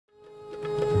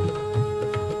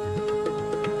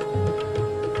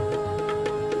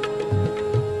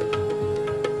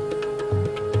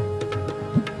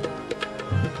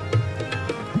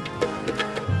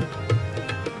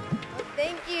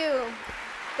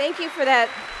Thank you for that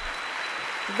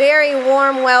very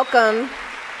warm welcome.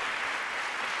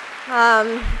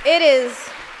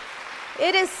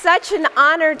 It is such an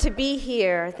honor to be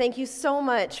here. Thank you so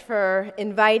much for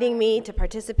inviting me to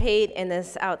participate in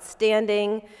this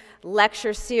outstanding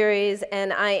lecture series,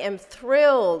 and I am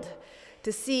thrilled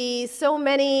to see so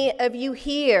many of you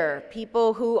here,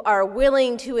 people who are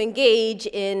willing to engage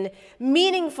in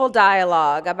meaningful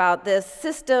dialogue about this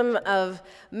system of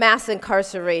mass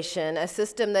incarceration, a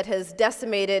system that has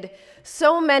decimated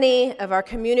so many of our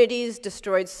communities,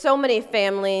 destroyed so many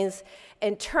families,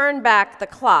 and turned back the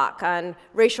clock on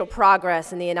racial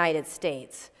progress in the United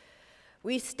States.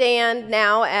 We stand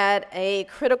now at a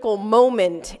critical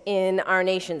moment in our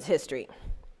nation's history.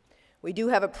 We do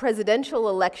have a presidential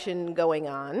election going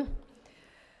on,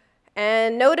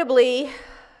 and notably,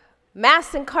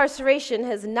 mass incarceration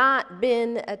has not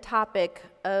been a topic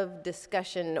of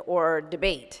discussion or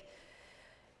debate.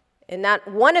 And not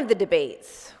one of the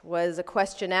debates was a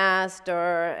question asked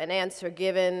or an answer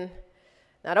given,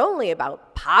 not only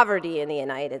about poverty in the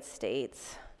United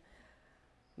States,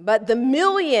 but the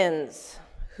millions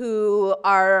who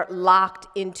are locked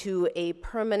into a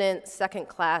permanent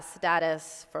second-class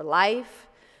status for life,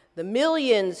 the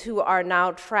millions who are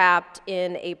now trapped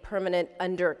in a permanent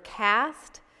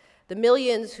undercaste, the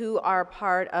millions who are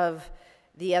part of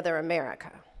the other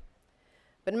America.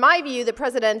 But in my view, the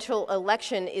presidential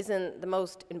election isn't the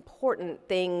most important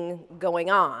thing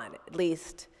going on, at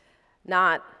least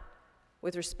not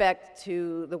with respect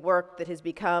to the work that has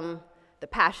become the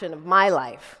passion of my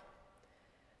life.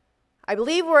 I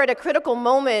believe we're at a critical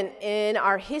moment in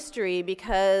our history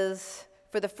because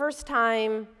for the first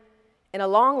time in a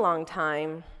long, long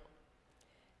time,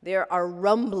 there are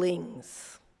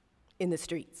rumblings in the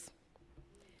streets.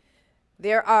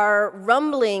 There are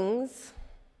rumblings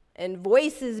and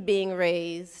voices being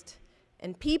raised,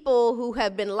 and people who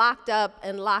have been locked up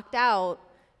and locked out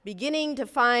beginning to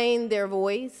find their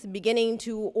voice, beginning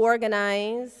to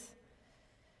organize,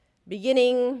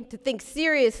 beginning to think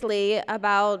seriously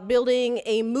about building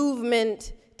a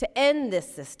movement to end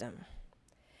this system.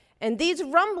 And these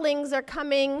rumblings are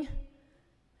coming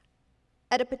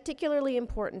at a particularly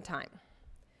important time.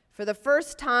 For the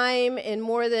first time in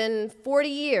more than 40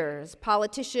 years,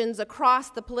 politicians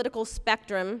across the political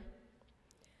spectrum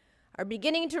are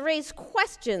beginning to raise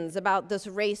questions about this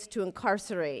race to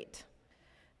incarcerate.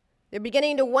 They're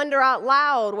beginning to wonder out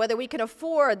loud whether we can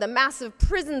afford the massive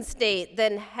prison state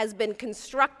that has been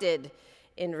constructed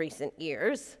in recent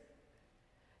years.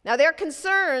 Now, their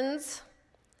concerns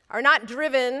are not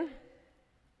driven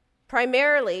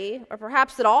primarily, or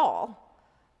perhaps at all,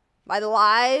 by the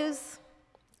lives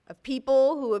of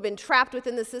people who have been trapped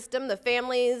within the system, the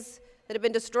families that have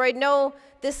been destroyed. No,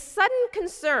 this sudden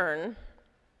concern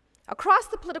across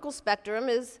the political spectrum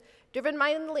is driven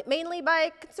mainly by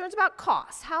concerns about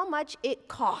costs, how much it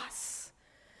costs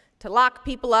to lock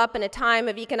people up in a time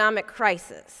of economic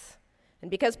crisis.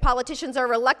 And because politicians are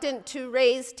reluctant to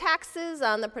raise taxes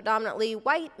on the predominantly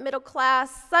white middle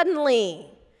class, suddenly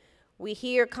we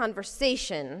hear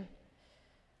conversation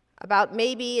about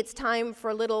maybe it's time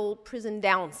for a little prison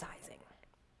downsizing.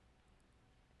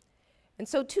 And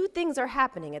so two things are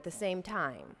happening at the same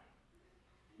time.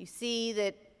 You see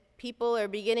that people are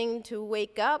beginning to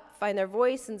wake up, find their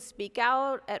voice, and speak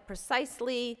out at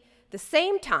precisely the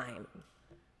same time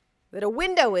that a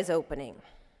window is opening,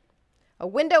 a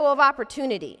window of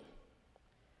opportunity.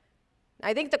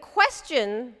 I think the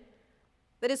question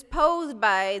that is posed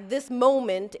by this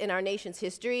moment in our nation's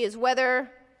history is whether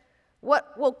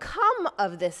what will come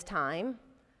of this time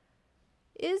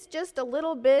is just a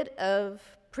little bit of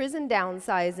prison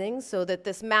downsizing so that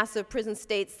this massive prison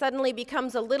state suddenly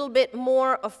becomes a little bit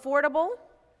more affordable.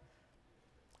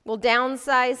 We'll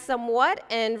downsize somewhat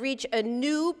and reach a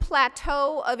new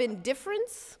plateau of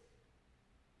indifference.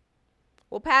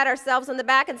 We'll pat ourselves on the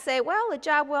back and say, well, a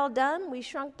job well done. We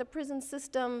shrunk the prison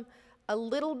system a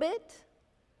little bit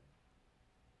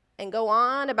and go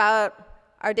on about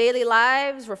our daily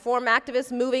lives, reform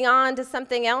activists moving on to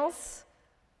something else,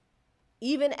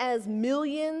 even as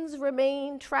millions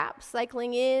remain trapped,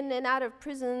 cycling in and out of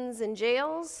prisons and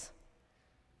jails,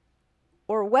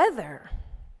 or whether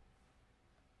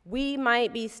we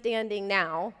might be standing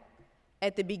now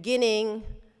at the beginning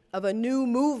of a new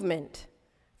movement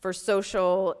for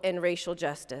social and racial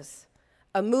justice,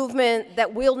 a movement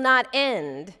that will not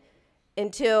end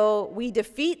until we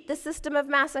defeat the system of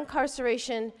mass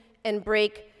incarceration and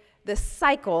break the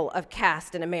cycle of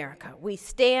caste in America. We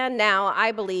stand now,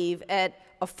 I believe, at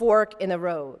a fork in the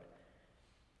road.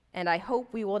 And I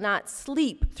hope we will not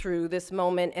sleep through this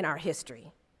moment in our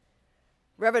history.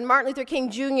 Reverend Martin Luther King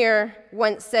Jr.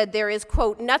 once said, there is,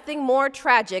 quote, nothing more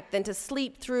tragic than to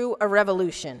sleep through a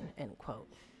revolution, end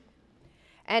quote.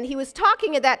 And he was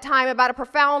talking at that time about a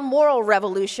profound moral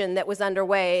revolution that was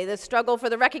underway, the struggle for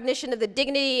the recognition of the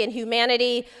dignity and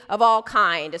humanity of all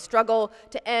kind, a struggle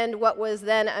to end what was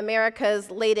then America's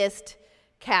latest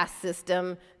caste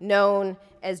system known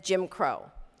as Jim Crow.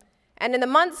 And in the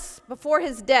months before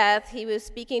his death, he was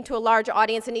speaking to a large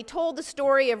audience, and he told the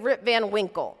story of Rip Van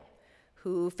Winkle,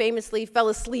 who famously fell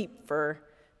asleep for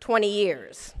 20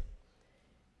 years.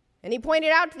 And he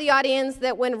pointed out to the audience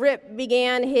that when Rip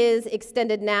began his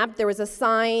extended nap, there was a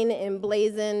sign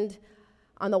emblazoned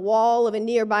on the wall of a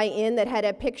nearby inn that had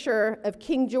a picture of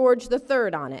King George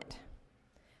III on it.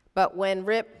 But when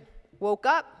Rip woke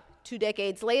up 2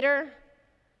 decades later,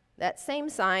 that same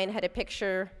sign had a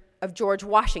picture of George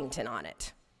Washington on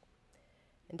it.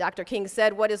 And Dr. King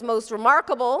said, what is most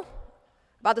remarkable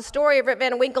about the story of Rip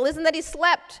Van Winkle isn't that he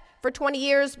slept for 20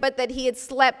 years, but that he had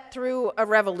slept through a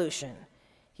revolution.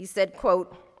 He said,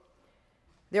 quote,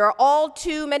 there are all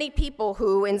too many people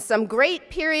who, in some great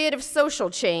period of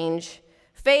social change,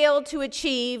 failed to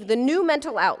achieve the new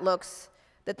mental outlooks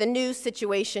that the new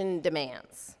situation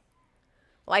demands.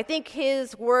 Well, I think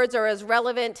his words are as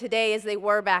relevant today as they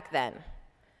were back then.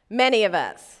 Many of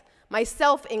us,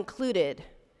 myself included,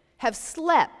 have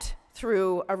slept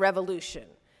through a revolution,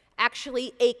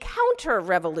 actually a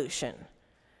counter-revolution.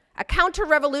 A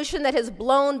counter-revolution that has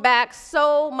blown back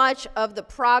so much of the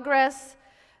progress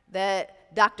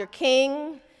that Dr.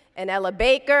 King and Ella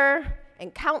Baker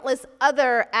and countless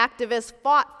other activists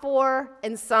fought for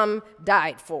and some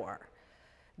died for.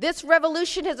 This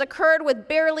revolution has occurred with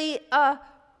barely a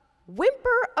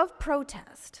whimper of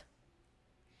protest,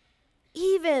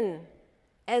 even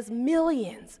as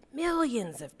millions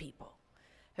of people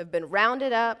have been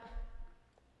rounded up,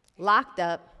 locked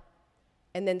up,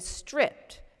 and then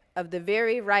stripped of the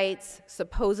very rights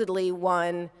supposedly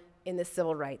won in the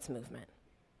civil rights movement.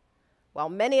 While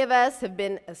many of us have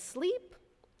been asleep,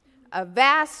 a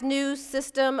vast new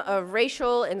system of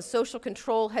racial and social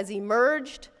control has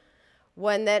emerged,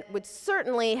 one that would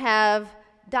certainly have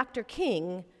Dr.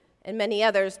 King and many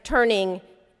others turning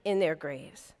in their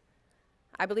graves.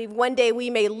 I believe one day we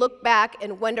may look back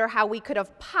and wonder how we could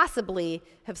have possibly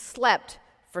have slept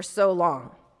for so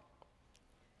long.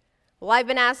 Well, I've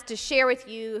been asked to share with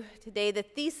you today the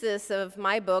thesis of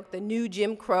my book, The New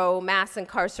Jim Crow, Mass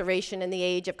Incarceration in the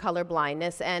Age of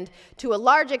Colorblindness, and to a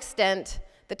large extent,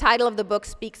 the title of the book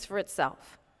speaks for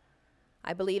itself.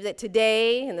 I believe that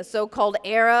today, in the so-called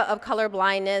era of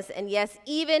colorblindness, and yes,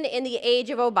 even in the age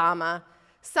of Obama,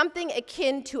 something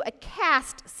akin to a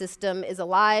caste system is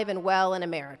alive and well in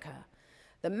America.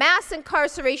 The mass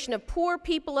incarceration of poor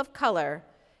people of color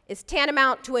is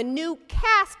tantamount to a new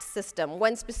caste system,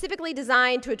 one specifically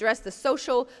designed to address the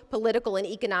social, political, and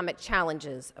economic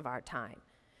challenges of our time.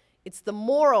 It's the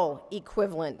moral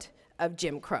equivalent of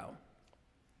Jim Crow.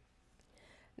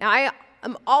 Now, I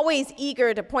am always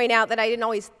eager to point out that I didn't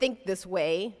always think this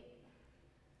way,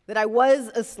 that I was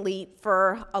asleep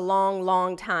for a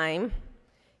long time,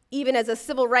 even as a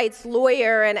civil rights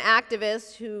lawyer and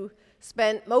activist who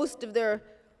spent most of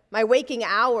my waking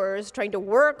hours trying to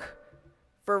work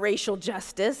for racial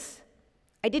justice.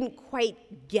 I didn't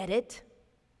quite get it.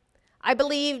 I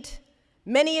believed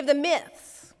many of the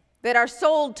myths that are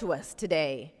sold to us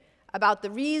today about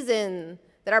the reason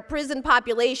that our prison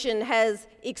population has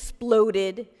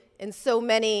exploded and so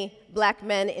many black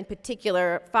men in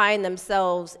particular find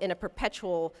themselves in a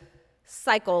perpetual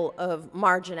cycle of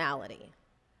marginality.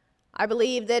 I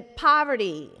believe that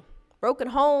poverty, broken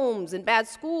homes, and bad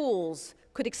schools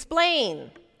could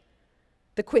explain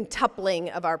the quintupling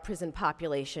of our prison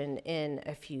population in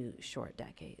a few short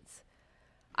decades.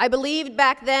 I believed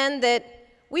back then that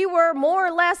we were more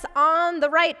or less on the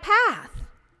right path,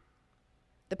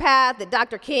 the path that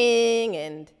Dr. King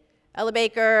and Ella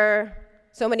Baker,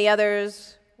 so many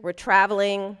others were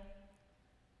traveling.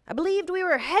 I believed we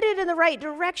were headed in the right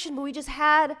direction, but we just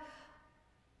had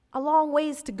a long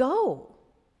ways to go.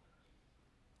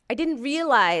 I didn't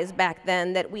realize back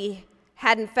then that we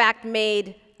had in fact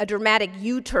made a dramatic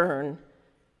U-turn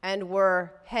and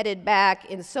were headed back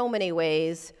in so many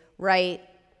ways right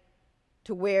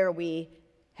to where we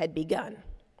had begun.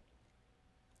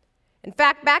 In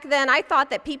fact, back then I thought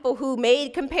that people who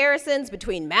made comparisons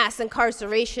between mass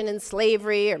incarceration and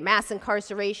slavery or mass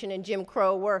incarceration and Jim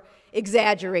Crow were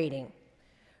exaggerating,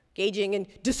 engaging in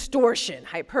distortion,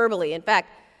 hyperbole. In fact,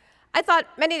 I thought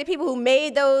many of the people who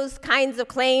made those kinds of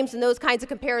claims and those kinds of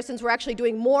comparisons were actually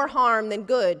doing more harm than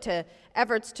good to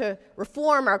efforts to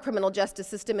reform our criminal justice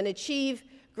system and achieve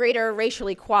greater racial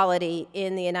equality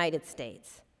in the United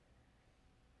States.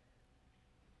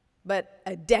 but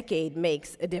a decade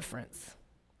makes a difference.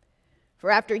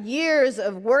 For after years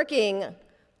of working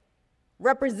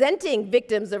representing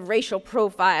victims of racial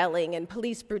profiling and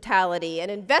police brutality and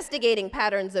investigating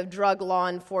patterns of drug law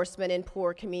enforcement in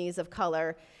poor communities of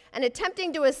color and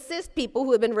attempting to assist people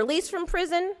who have been released from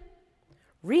prison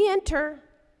re-enter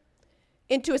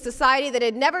into a society that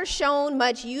had never shown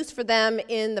much use for them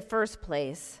in the first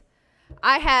place,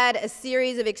 I had a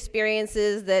series of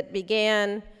experiences that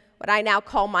began what I now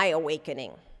call my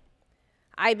awakening.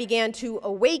 I began to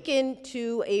awaken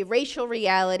to a racial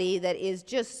reality that is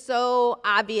just so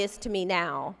obvious to me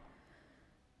now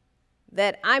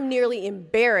that I'm nearly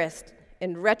embarrassed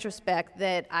in retrospect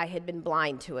that I had been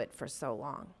blind to it for so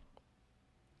long.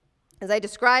 As I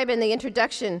describe in the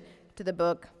introduction to the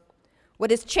book,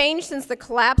 what has changed since the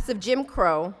collapse of Jim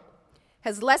Crow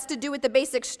has less to do with the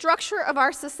basic structure of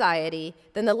our society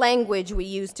than the language we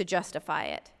use to justify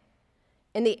it.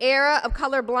 In the era of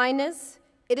colorblindness,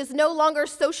 it is no longer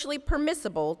socially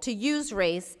permissible to use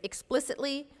race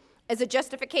explicitly as a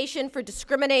justification for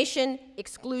discrimination,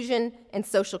 exclusion, and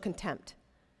social contempt.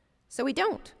 So we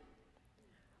don't.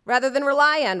 Rather than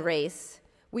rely on race,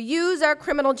 we use our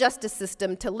criminal justice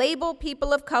system to label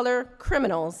people of color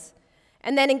criminals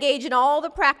and then engage in all the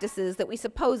practices that we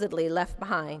supposedly left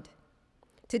behind.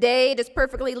 Today, it is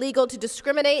perfectly legal to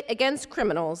discriminate against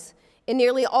criminals in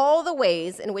nearly all the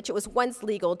ways in which it was once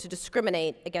legal to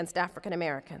discriminate against African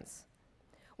Americans.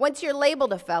 Once you're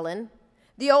labeled a felon,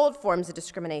 the old forms of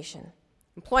discrimination,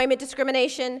 employment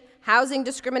discrimination, housing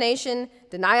discrimination,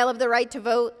 denial of the right to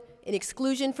vote, and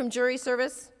exclusion from jury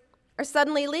service, are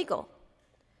suddenly legal.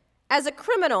 As a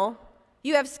criminal,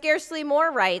 you have scarcely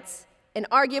more rights and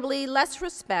arguably less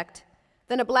respect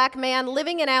than a black man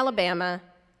living in Alabama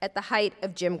at the height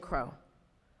of Jim Crow.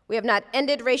 We have not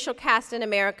ended racial caste in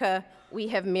America, we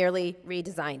have merely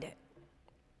redesigned it.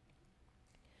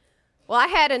 Well, I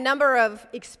had a number of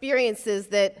experiences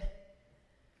that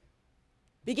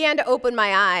began to open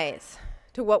my eyes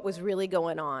to what was really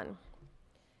going on.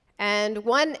 And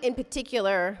one in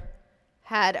particular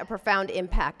had a profound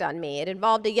impact on me. It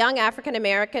involved a young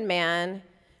African-American man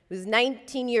who was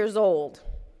 19 years old.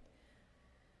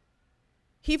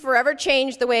 He forever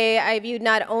changed the way I viewed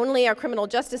not only our criminal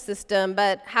justice system,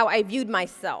 but how I viewed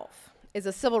myself as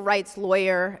a civil rights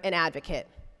lawyer and advocate.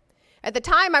 At the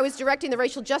time, I was directing the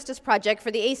Racial Justice Project for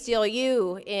the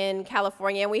ACLU in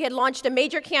California, and we had launched a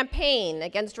major campaign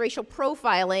against racial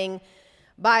profiling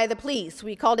by the police.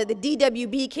 We called it the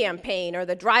DWB campaign, or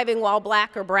the Driving While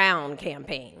Black or Brown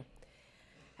campaign.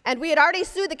 And we had already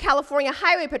sued the California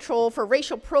Highway Patrol for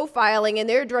racial profiling in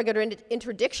their drug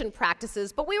interdiction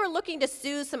practices, but we were looking to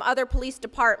sue some other police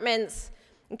departments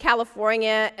in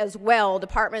California as well,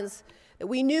 departments that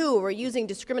we knew were using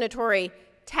discriminatory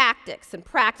tactics and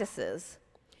practices.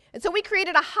 And so we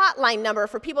created a hotline number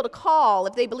for people to call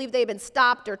if they believed they had been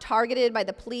stopped or targeted by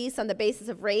the police on the basis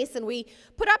of race, and we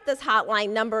put up this hotline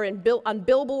number on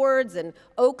billboards in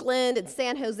Oakland and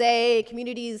San Jose,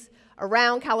 communities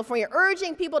around California,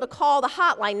 urging people to call the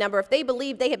hotline number if they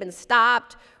believed they had been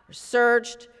stopped or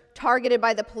searched, targeted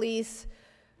by the police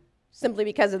simply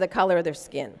because of the color of their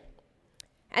skin.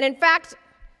 And in fact,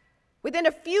 within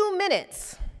a few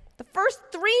minutes, the first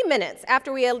 3 minutes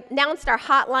after we announced our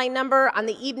hotline number on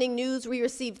the evening news, we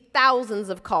received thousands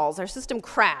of calls. Our system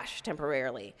crashed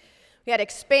temporarily. We had to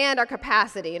expand our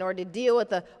capacity in order to deal with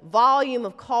the volume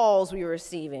of calls we were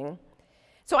receiving.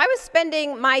 So I was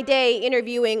spending my day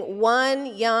interviewing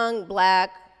one young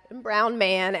black and brown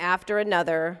man after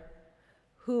another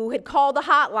who had called the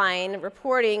hotline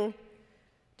reporting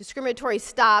discriminatory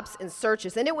stops and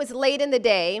searches. And it was late in the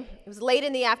day, it was late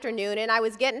in the afternoon, and I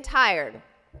was getting tired.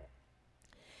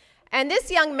 And this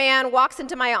young man walks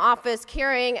into my office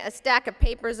carrying a stack of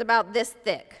papers about this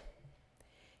thick.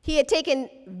 He had taken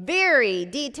very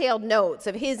detailed notes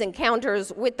of his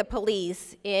encounters with the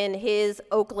police in his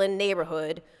Oakland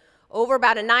neighborhood over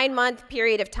about a 9-month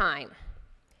period of time.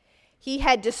 He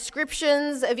had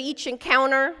descriptions of each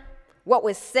encounter, what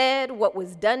was said, what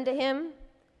was done to him.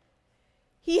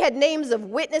 He had names of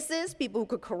witnesses, people who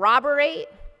could corroborate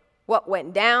what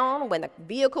went down when the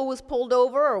vehicle was pulled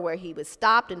over or where he was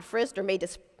stopped and frisked or made to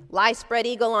lie spread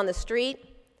eagle on the street.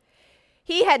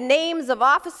 He had names of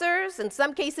officers, in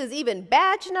some cases even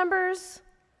badge numbers,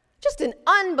 just an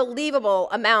unbelievable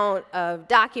amount of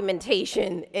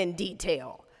documentation and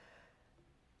detail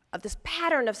of this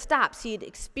pattern of stops he'd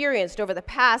experienced over the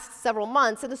past several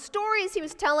months. And the stories he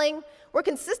was telling were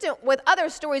consistent with other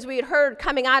stories we had heard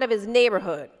coming out of his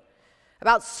neighborhood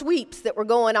about sweeps that were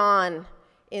going on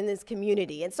in this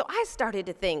community. And so I started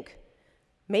to think,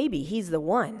 maybe he's the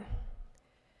one.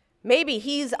 Maybe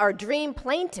he's our dream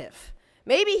plaintiff.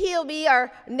 Maybe he'll be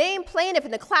our named plaintiff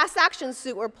in the class action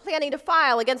suit we're planning to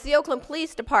file against the Oakland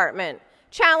Police Department,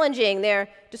 challenging their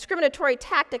discriminatory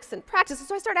tactics and practices.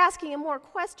 So I start asking him more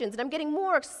questions, and I'm getting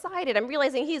more excited. I'm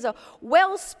realizing he's a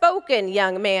well-spoken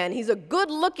young man. He's a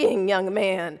good-looking young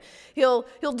man. He'll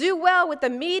do well with the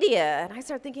media. And I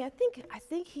start thinking, I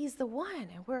think he's the one.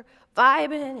 And we're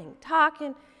vibing and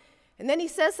talking. And then he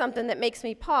says something that makes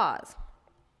me pause.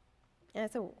 And I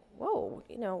said, whoa,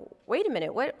 wait a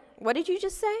minute. What did you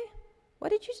just say? What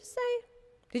did you just say?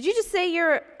 Did you just say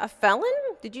you're a felon?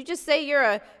 Did you just say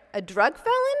you're a drug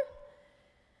felon?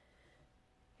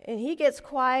 And he gets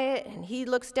quiet, and he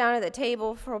looks down at the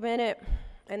table for a minute,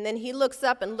 and then he looks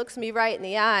up and looks me right in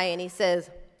the eye, and he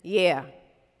says, yeah,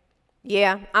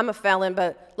 I'm a felon,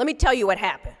 but let me tell you what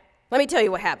happened. Let me tell you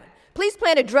what happened. Police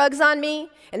planted drugs on me,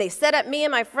 and they set up me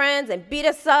and my friends and beat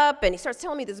us up, and he starts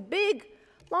telling me this big,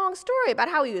 long story about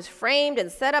how he was framed and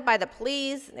set up by the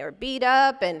police, and they were beat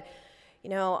up, and,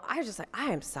 I was just like,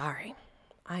 I am sorry.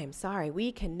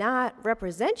 We cannot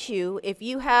represent you if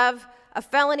you have a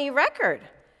felony record.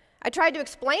 I tried to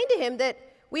explain to him that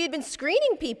we had been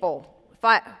screening people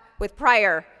with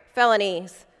prior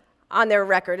felonies on their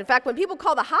record. In fact, when people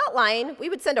called the hotline, we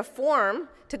would send a form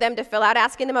to them to fill out,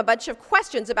 asking them a bunch of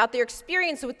questions about their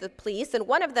experience with the police, and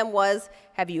one of them was,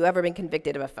 have you ever been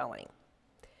convicted of a felony?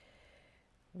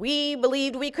 We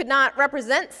believed we could not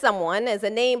represent someone as a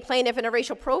named plaintiff in a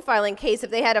racial profiling case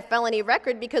if they had a felony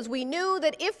record, because we knew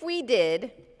that if we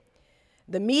did,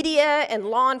 the media and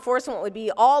law enforcement would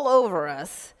be all over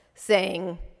us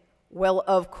saying, well,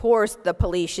 of course the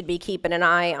police should be keeping an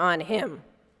eye on him.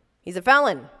 He's a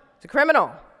felon. He's a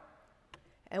criminal.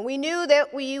 And we knew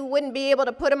that we wouldn't be able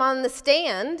to put him on the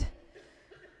stand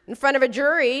in front of a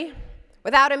jury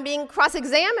without him being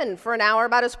cross-examined for an hour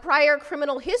about his prior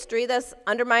criminal history, thus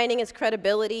undermining his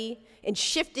credibility and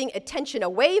shifting attention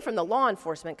away from the law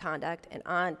enforcement conduct and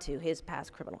onto his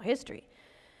past criminal history.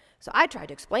 So I tried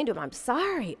to explain to him, I'm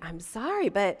sorry,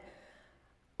 but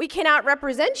we cannot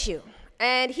represent you.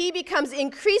 And he becomes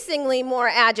increasingly more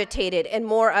agitated and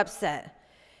more upset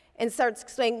and starts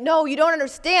saying, no, you don't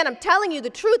understand. I'm telling you the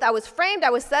truth. I was framed.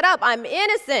 I was set up. I'm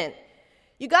innocent.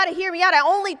 You got to hear me out. I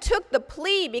only took the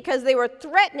plea because they were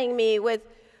threatening me with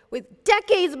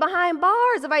decades behind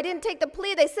bars. If I didn't take the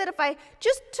plea, they said if I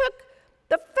just took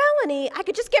the felony, I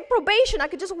could just get probation. I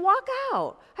could just walk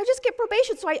out. I just get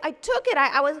probation. So I took it.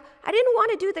 I didn't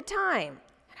want to do the time.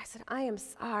 And I said, I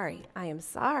am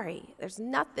sorry. There's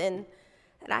nothing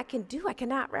that I can do. I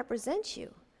cannot represent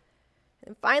you.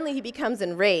 And finally, he becomes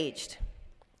enraged.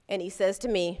 And he says to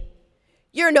me,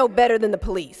 you're no better than the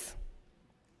police.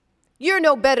 You're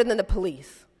no better than the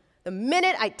police. The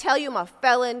minute I tell you I'm a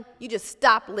felon, you just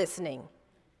stop listening.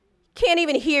 Can't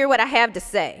even hear what I have to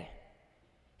say.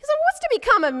 He said, what's to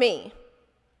become of me?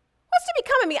 What's to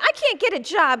become of me? I can't get a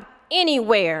job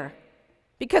anywhere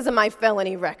because of my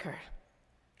felony record.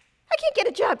 I can't get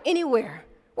a job anywhere.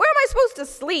 Where am I supposed to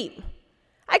sleep?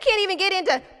 I can't even get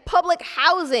into public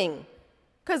housing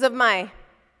because of my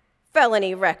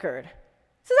felony record.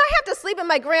 He says, I have to sleep in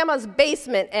my grandma's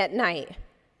basement at night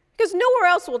because nowhere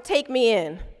else will take me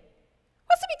in.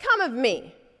 What's to become of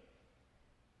me?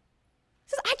 He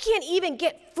says, I can't even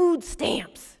get food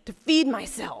stamps to feed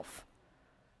myself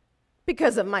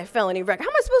because of my felony record. How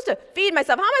am I supposed to feed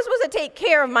myself? How am I supposed to take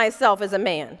care of myself as a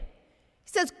man?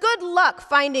 He says, good luck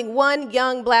finding one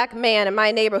young black man in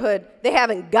my neighborhood they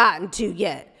haven't gotten to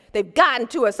yet. They've gotten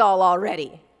to us all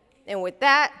already. And with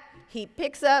that, he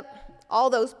picks up all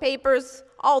those papers,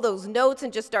 all those notes,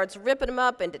 and just starts ripping them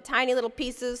up into tiny little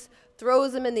pieces,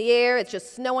 throws them in the air. It's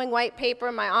just snowing white paper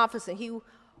in my office, and he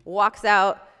walks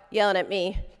out yelling at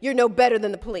me, you're no better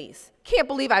than the police. Can't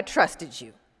believe I trusted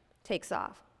you. Takes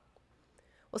off.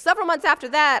 Well, several months after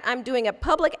that, I'm doing a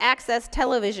public access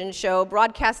television show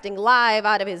broadcasting live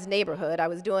out of his neighborhood. I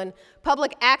was doing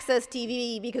public access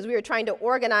TV because we were trying to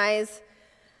organize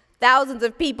thousands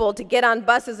of people to get on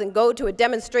buses and go to a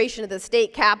demonstration at the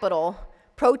state capitol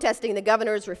protesting the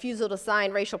governor's refusal to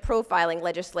sign racial profiling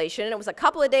legislation. And it was a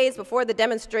couple of days before the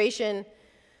demonstration.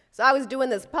 So I was doing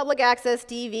this public access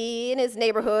TV in his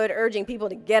neighborhood, urging people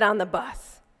to get on the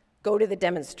bus, go to the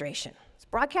demonstration. It's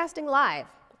broadcasting live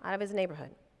out of his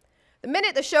neighborhood. The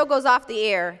minute the show goes off the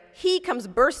air, he comes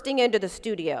bursting into the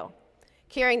studio,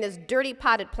 carrying this dirty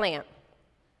potted plant.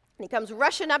 And he comes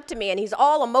rushing up to me, and he's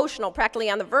all emotional, practically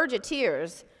on the verge of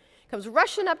tears. He comes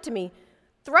rushing up to me,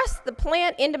 thrusts the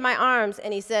plant into my arms,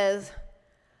 and he says,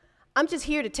 I'm just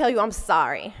here to tell you I'm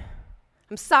sorry.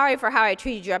 I'm sorry for how I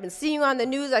treated you. I've been seeing you on the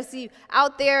news. I see you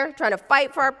out there trying to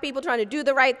fight for our people, trying to do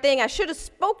the right thing. I should have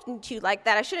spoken to you like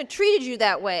that. I should have treated you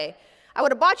that way. I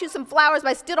would have bought you some flowers, but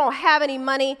I still don't have any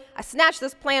money. I snatched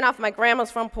this plant off my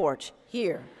grandma's front porch.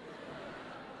 Here.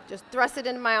 Just thrust it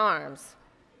into my arms.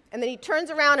 And then he turns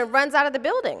around and runs out of the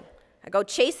building. I go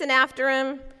chasing after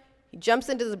him. He jumps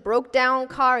into this broke-down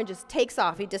car and just takes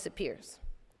off. He disappears.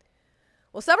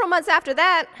 Well, several months after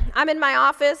that, I'm in my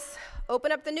office,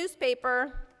 open up the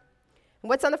newspaper, and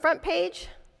what's on the front page?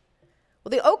 Well,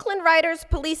 the Oakland writers'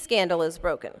 police scandal is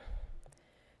broken.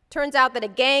 Turns out that a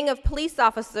gang of police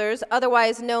officers,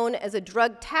 otherwise known as a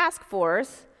drug task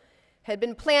force, had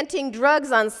been planting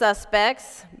drugs on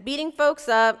suspects, beating folks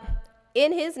up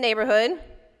in his neighborhood.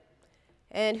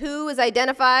 And who is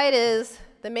identified as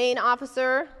the main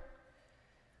officer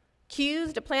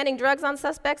accused of planting drugs on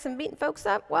suspects and beating folks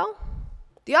up? Well,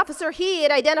 the officer he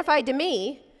had identified to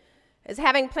me as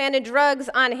having planted drugs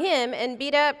on him and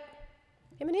beat up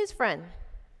him and his friend.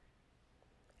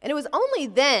 And it was only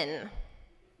then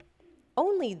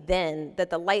that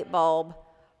the light bulb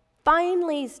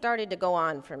finally started to go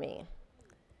on for me.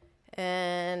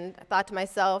 And I thought to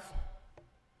myself,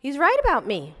 he's right about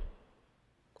me.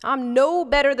 I'm no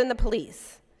better than the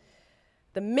police.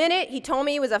 The minute he told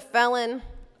me he was a felon,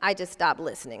 I just stopped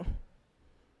listening.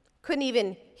 Couldn't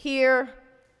even hear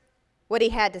what he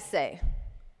had to say.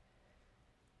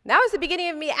 That was the beginning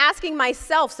of me asking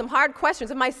myself some hard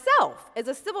questions of myself as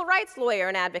a civil rights lawyer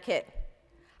and advocate.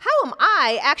 How am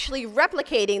I actually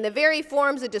replicating the very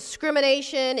forms of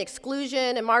discrimination,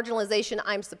 exclusion, and marginalization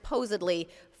I'm supposedly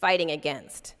fighting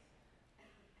against?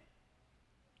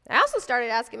 I also started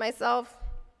asking myself,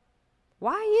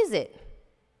 why is it,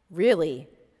 really,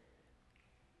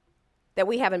 that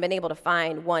we haven't been able to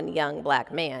find one young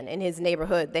black man in his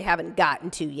neighborhood they haven't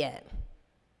gotten to yet?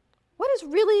 What is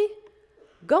really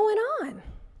going on?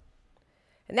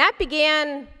 And that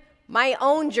began my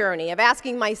own journey of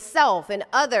asking myself and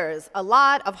others a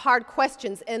lot of hard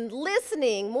questions and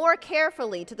listening more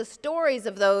carefully to the stories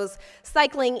of those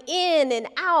cycling in and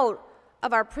out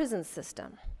of our prison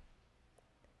system.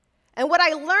 And what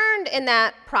I learned in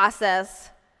that process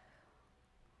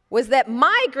was that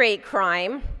my great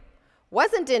crime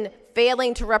wasn't in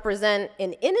failing to represent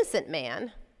an innocent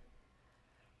man.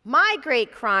 My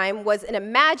great crime was in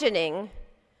imagining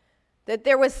that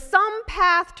there was some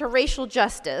path to racial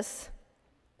justice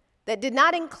that did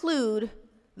not include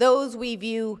those we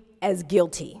view as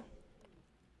guilty.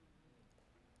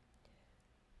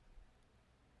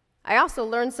 I also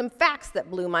learned some facts that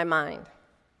blew my mind.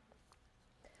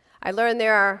 I learned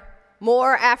there are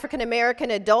more African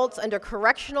American adults under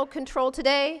correctional control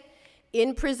today,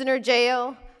 in prison or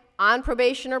jail, on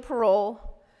probation or parole,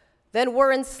 than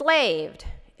were enslaved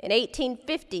in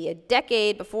 1850, a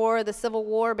decade before the Civil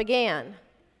War began.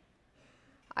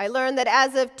 I learned that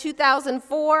as of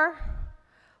 2004,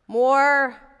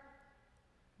 more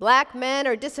black men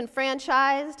are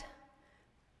disenfranchised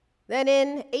than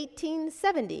in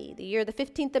 1870, the year the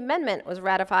 15th Amendment was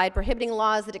ratified, prohibiting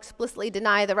laws that explicitly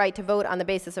deny the right to vote on the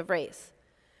basis of race.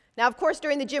 Now, of course,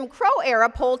 during the Jim Crow era,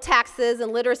 poll taxes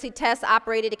and literacy tests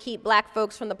operated to keep black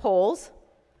folks from the polls.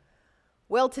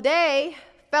 Well, today,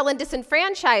 felon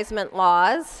disenfranchisement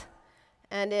laws,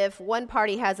 and if one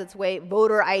party has its way,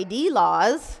 voter ID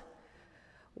laws,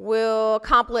 will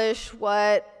accomplish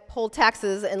what poll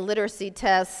taxes and literacy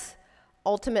tests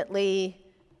ultimately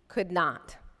could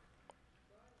not.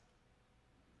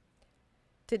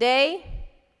 Today,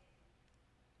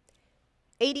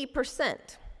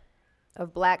 80%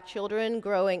 of black children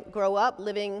grow up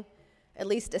living at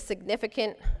least a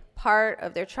significant part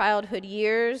of their childhood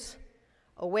years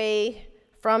away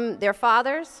from their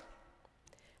fathers.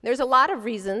 There's a lot of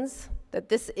reasons that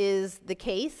this is the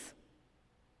case,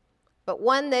 but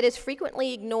one that is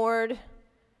frequently ignored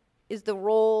is the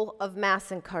role of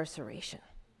mass incarceration.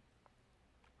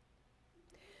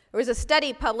 There was a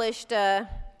study published, or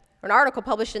an article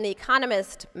published in The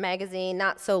Economist magazine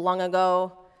not so long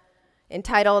ago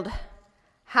entitled,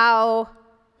 "How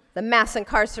the Mass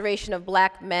Incarceration of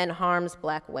Black Men Harms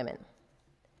Black Women."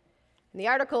 And the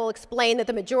article explained that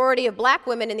the majority of black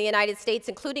women in the United States,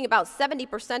 including about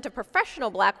 70% of professional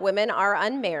black women, are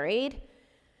unmarried,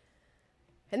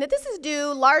 and that this is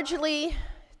due largely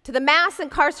to the mass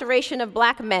incarceration of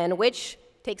black men, which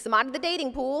takes them out of the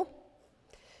dating pool,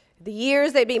 the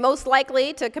years they'd be most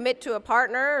likely to commit to a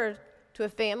partner or to a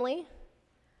family.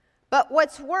 But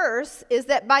what's worse is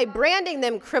that by branding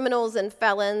them criminals and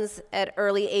felons at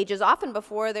early ages, often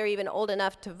before they're even old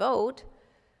enough to vote,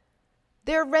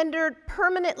 they're rendered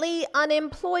permanently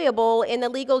unemployable in the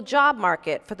legal job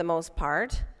market for the most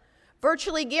part,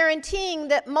 virtually guaranteeing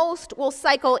that most will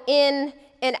cycle in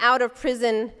and out of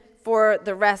prison for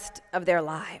the rest of their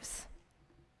lives.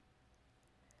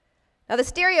 Now, the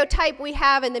stereotype we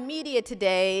have in the media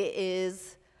today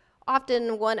is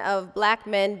often one of black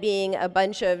men being a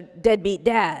bunch of deadbeat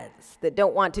dads that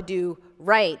don't want to do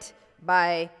right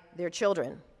by their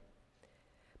children.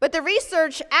 But the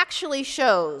research actually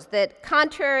shows that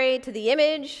contrary to the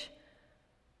image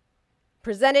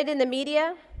presented in the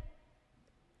media,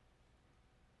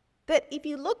 that if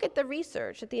you look at the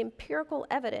research, at the empirical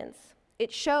evidence,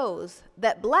 it shows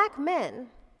that black men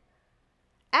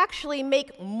actually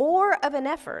make more of an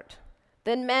effort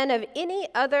than men of any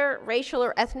other racial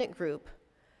or ethnic group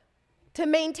to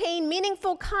maintain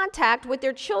meaningful contact with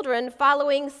their children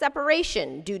following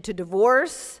separation due to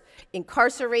divorce,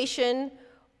 incarceration,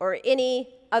 or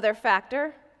any other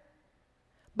factor.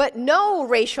 But no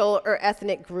racial or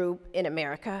ethnic group in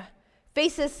America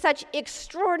faces such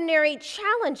extraordinary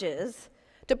challenges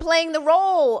to playing the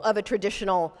role of a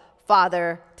traditional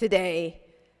father today,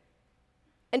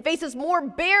 and faces more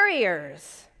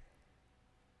barriers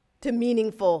to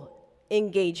meaningful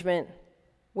engagement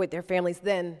with their families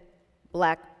than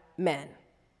black men.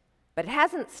 But it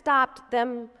hasn't stopped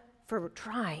them from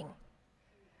trying.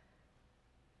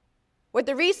 What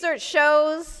the research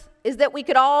shows is that we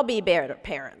could all be better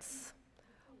parents.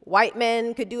 White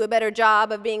men could do a better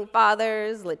job of being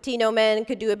fathers. Latino men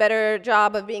could do a better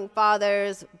job of being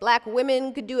fathers. Black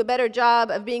women could do a better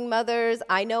job of being mothers.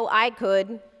 I know I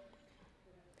could.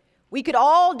 We could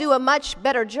all do a much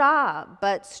better job,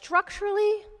 but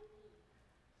structurally,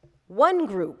 one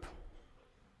group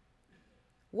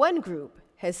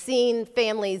has seen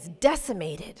families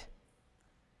decimated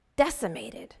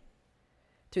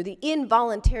through the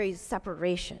involuntary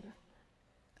separation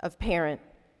of parent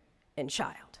and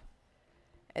child.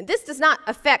 And this does not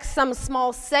affect some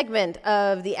small segment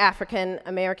of the African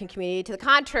American community. To the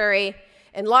contrary,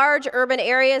 in large urban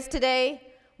areas today,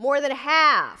 more than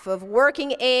half of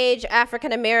working age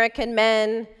African American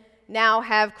men now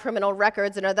have criminal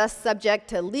records and are thus subject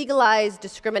to legalized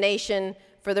discrimination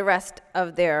for the rest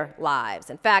of their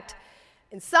lives. In fact,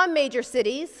 in some major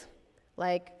cities,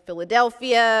 like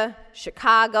Philadelphia,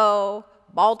 Chicago,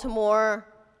 Baltimore,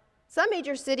 some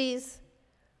major cities,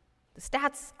 the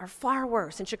stats are far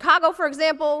worse. In Chicago, for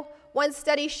example, one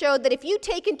study showed that if you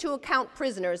take into account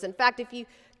prisoners, in fact, if you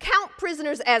count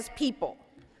prisoners as people,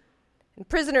 and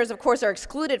prisoners, of course, are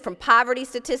excluded from poverty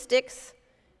statistics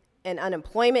and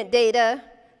unemployment data,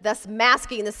 thus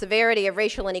masking the severity of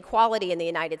racial inequality in the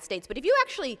United States. But if you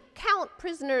actually count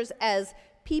prisoners as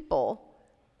people,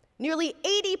 nearly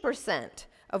 80%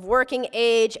 of working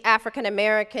age African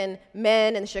American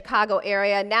men in the Chicago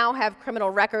area now have criminal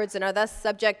records and are thus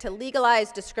subject to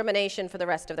legalized discrimination for the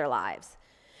rest of their lives.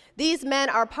 These men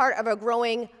are part of a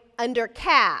growing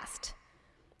undercaste,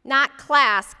 not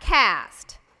class,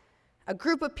 caste, a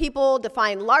group of people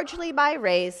defined largely by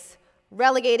race,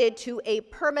 relegated to a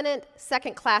permanent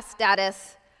second-class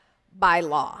status by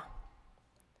law.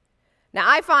 Now,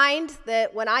 I find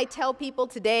that when I tell people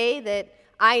today that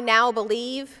I now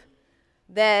believe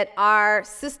that our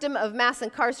system of mass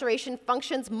incarceration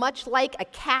functions much like a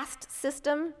caste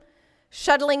system,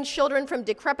 shuttling children from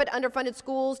decrepit underfunded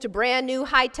schools to brand new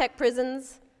high-tech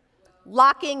prisons,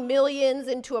 locking millions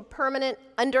into a permanent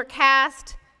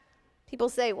undercaste, people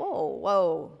say,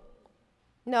 whoa,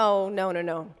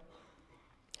 no.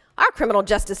 Our criminal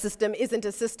justice system isn't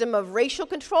a system of racial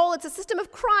control, it's a system of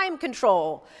crime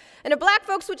control. And if black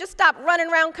folks would just stop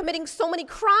running around committing so many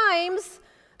crimes,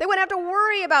 they wouldn't have to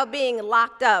worry about being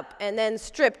locked up and then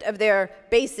stripped of their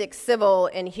basic civil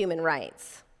and human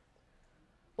rights.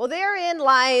 Well, therein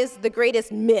lies the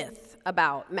greatest myth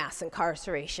about mass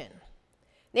incarceration,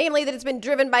 namely that it's been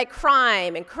driven by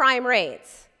crime and crime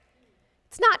rates.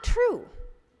 It's not true.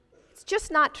 It's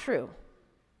just not true.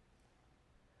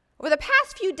 Over the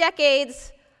past few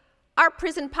decades, our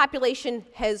prison population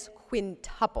has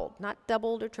quintupled, not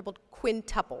doubled or tripled,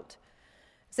 quintupled.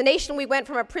 As a nation, we went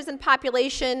from a prison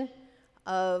population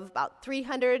of about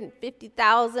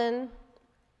 350,000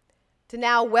 to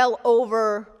now well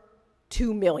over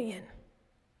 2 million.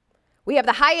 We have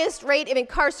the highest rate of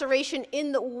incarceration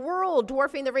in the world,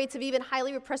 dwarfing the rates of even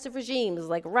highly repressive regimes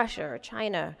like Russia or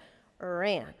China or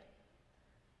Iran.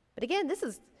 But again,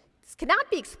 this cannot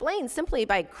be explained simply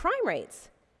by crime rates.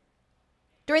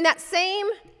 During that same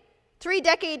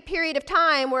 3-decade period of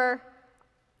time where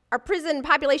our prison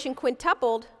population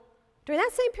quintupled, during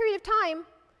that same period of time,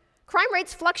 crime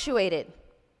rates fluctuated.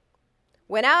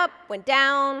 Went up, went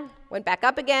down, went back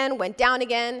up again, went down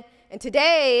again. And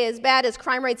today, as bad as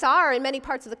crime rates are in many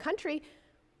parts of the country,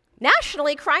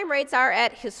 nationally, crime rates are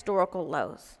at historical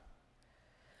lows.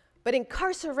 But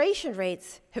incarceration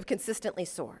rates have consistently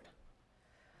soared.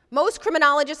 Most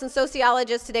criminologists and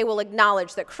sociologists today will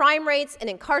acknowledge that crime rates and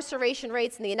incarceration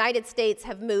rates in the United States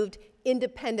have moved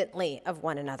independently of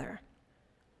one another.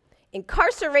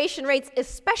 Incarceration rates,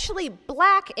 especially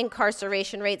black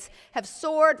incarceration rates, have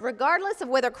soared regardless of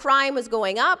whether crime was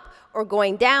going up or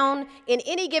going down in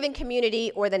any given community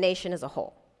or the nation as a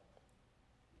whole.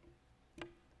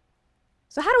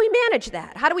 So how do we manage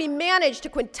that? How do we manage to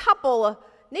quintuple a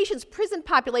nation's prison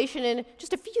population in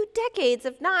just a few decades,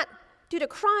 if not due to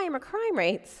crime or crime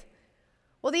rates?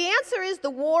 Well, the answer is the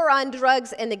war on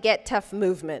drugs and the Get Tough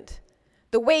movement,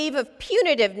 the wave of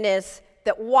punitiveness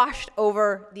that washed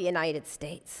over the United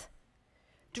States.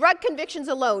 Drug convictions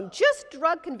alone, just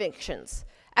drug convictions,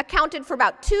 accounted for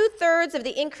about 2/3 of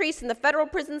the increase in the federal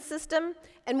prison system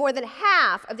and more than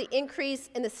half of the increase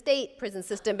in the state prison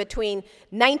system between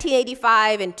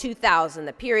 1985 and 2000,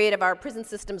 the period of our prison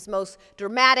system's most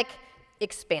dramatic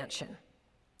expansion.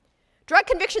 Drug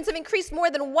convictions have increased more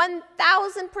than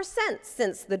 1,000%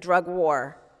 since the drug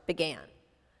war began.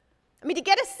 I mean, to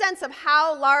get a sense of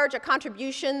how large a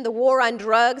contribution the war on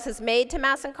drugs has made to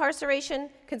mass incarceration,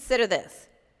 consider this.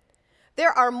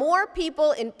 There are more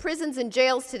people in prisons and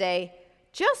jails today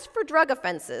just for drug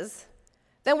offenses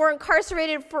than were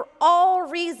incarcerated for all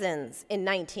reasons in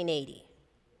 1980.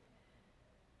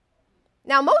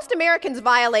 Now, most Americans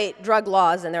violate drug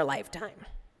laws in their lifetime.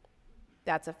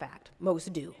 That's a fact.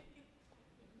 Most do.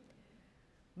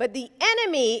 But the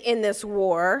enemy in this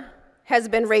war has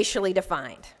been racially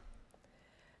defined.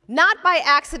 Not by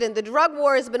accident, the drug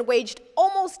war has been waged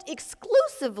almost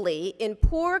exclusively in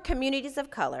poor communities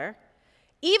of color,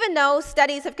 even though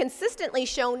studies have consistently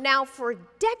shown now for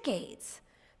decades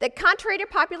that, contrary to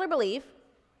popular belief,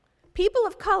 people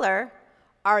of color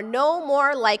are no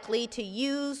more likely to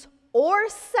use or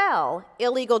sell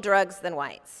illegal drugs than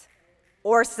whites.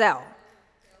 Or sell.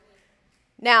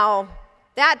 Now,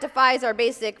 that defies our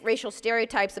basic racial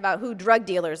stereotypes about who drug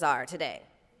dealers are today.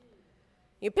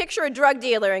 You picture a drug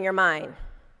dealer in your mind.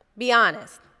 Be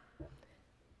honest.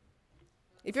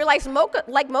 If you're like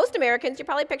most Americans, you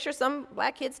probably picture some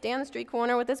black kid standing on the street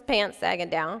corner with his pants sagging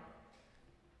down.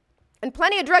 And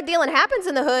plenty of drug dealing happens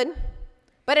in the hood,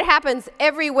 but it happens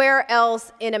everywhere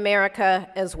else in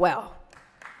America as well.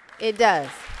 It does.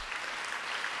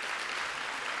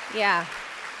 Yeah.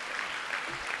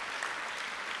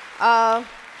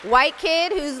 White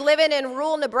kid who's living in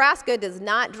rural Nebraska does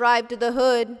not drive to the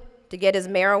hood to get his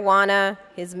marijuana,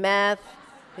 his meth,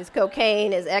 his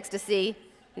cocaine, his ecstasy.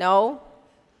 No,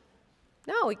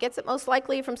 he gets it most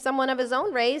likely from someone of his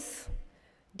own race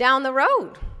down the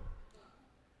road.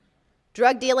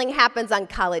 Drug dealing happens on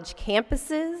college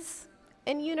campuses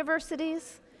and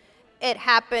universities. It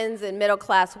happens in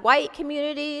middle-class white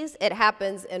communities. It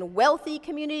happens in wealthy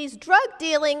communities. Drug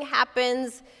dealing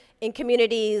happens in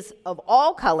communities of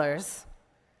all colors,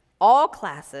 all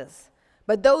classes.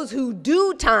 But those who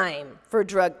do time for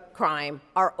drug crime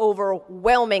are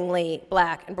overwhelmingly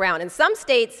black and brown. In some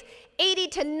states, 80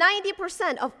 to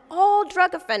 90% of all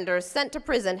drug offenders sent to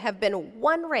prison have been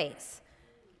one race,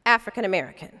 African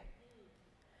American.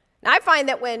 Now, I find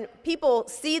that when people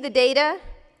see the data,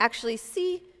 actually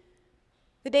see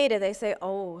the data, they say,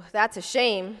 oh, that's a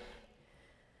shame.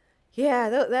 Yeah,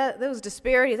 those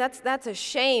disparities, that's a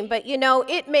shame. But, you know,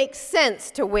 it makes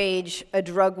sense to wage a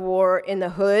drug war in the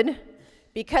hood,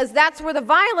 because that's where the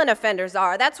violent offenders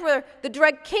are. That's where the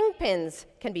drug kingpins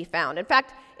can be found. In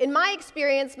fact, in my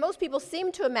experience, most people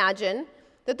seem to imagine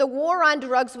that the war on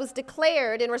drugs was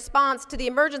declared in response to the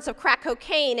emergence of crack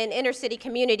cocaine in inner city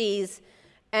communities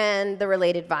and the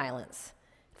related violence.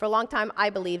 For a long time, I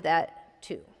believed that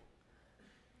too.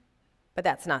 But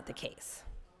that's not the case.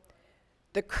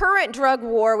 The current drug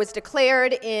war was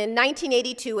declared in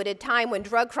 1982 at a time when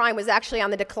drug crime was actually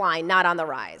on the decline, not on the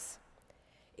rise.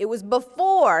 It was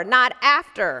before, not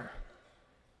after,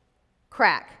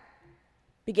 crack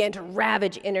began to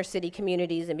ravage inner city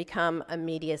communities and become a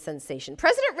media sensation.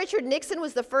 President Richard Nixon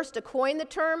was the first to coin the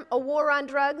term a war on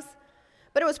drugs,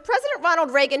 but it was President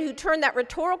Ronald Reagan who turned that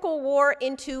rhetorical war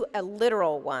into a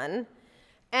literal one.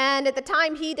 And at the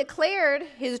time he declared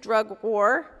his drug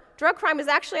war, drug crime was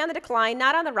actually on the decline,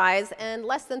 not on the rise, and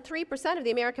less than 3% of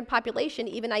the American population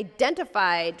even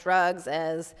identified drugs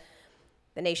as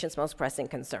the nation's most pressing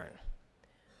concern.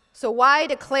 So why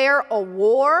declare a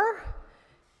war,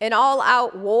 an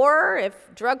all-out war, if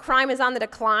drug crime is on the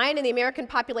decline and the American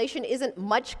population isn't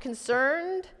much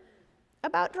concerned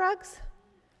about drugs?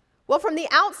 Well, from the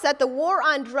outset, the war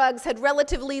on drugs had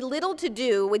relatively little to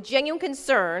do with genuine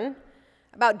concern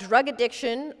about drug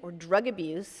addiction or drug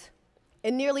abuse,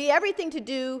 and nearly everything to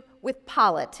do with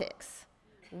politics,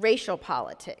 racial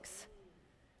politics.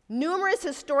 Numerous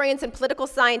historians and political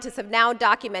scientists have now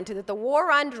documented that the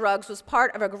war on drugs was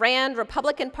part of a grand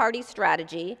Republican Party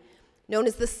strategy, known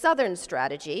as the Southern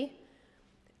Strategy,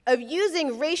 of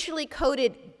using racially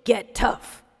coded get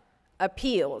tough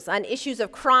appeals on issues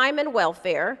of crime and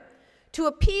welfare to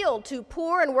appeal to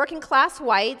poor and working class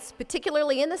whites,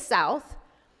 particularly in the South,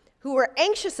 who were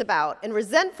anxious about and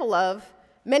resentful of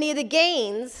many of the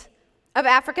gains of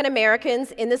African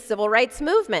Americans in the civil rights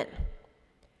movement.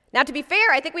 Now, to be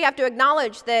fair, I think we have to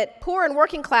acknowledge that poor and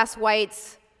working class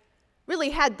whites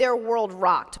really had their world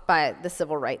rocked by the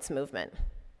civil rights movement.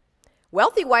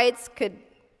 Wealthy whites could,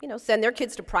 send their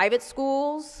kids to private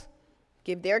schools,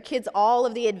 give their kids all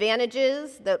of the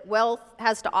advantages that wealth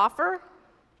has to offer.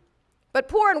 But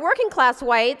poor and working class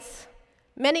whites,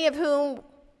 many of whom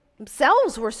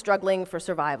themselves were struggling for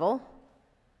survival,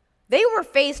 they were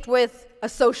faced with a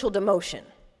social demotion.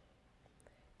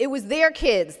 It was their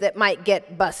kids that might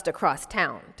get bused across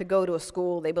town to go to a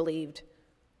school they believed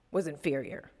was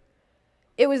inferior.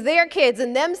 It was their kids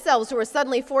and themselves who were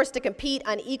suddenly forced to compete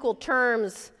on equal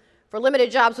terms for limited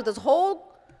jobs with this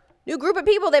whole new group of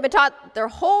people they've been taught their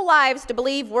whole lives to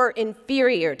believe were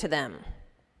inferior to them.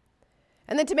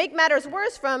 And then to make matters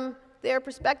worse, from their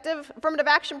perspective, affirmative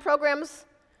action programs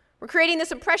were creating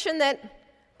this impression that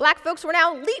black folks were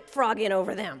now leapfrogging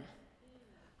over them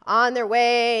on their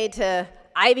way to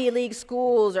Ivy League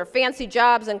schools or fancy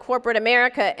jobs in corporate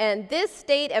America. And this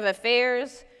state of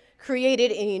affairs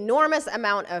created an enormous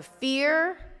amount of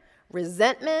fear,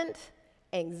 resentment,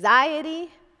 anxiety,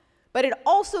 but it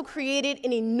also created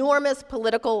an enormous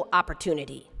political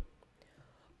opportunity.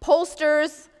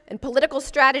 Pollsters and political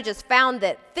strategists found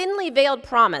that thinly veiled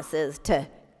promises to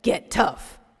get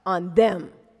tough on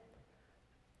them,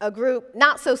 a group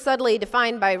not so subtly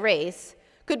defined by race,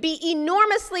 could be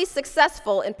enormously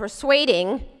successful in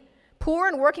persuading poor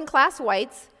and working class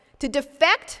whites to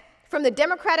defect from the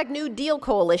Democratic New Deal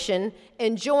coalition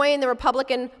and join the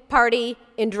Republican Party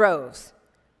in droves.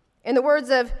 In the words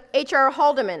of H.R.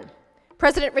 Haldeman,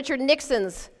 President Richard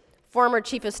Nixon's former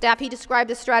chief of staff, he described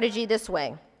the strategy this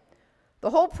way: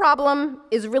 the whole problem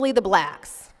is really the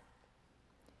blacks.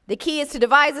 The key is to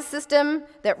devise a system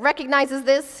that recognizes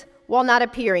this while not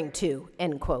appearing to,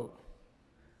 end quote.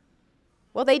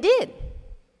 Well, they did.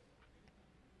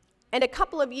 And a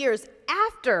couple of years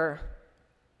after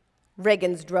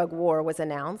Reagan's drug war was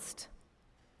announced,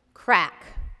 crack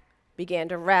began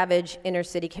to ravage inner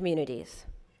city communities.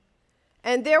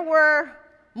 And there were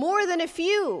more than a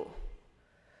few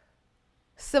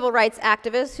civil rights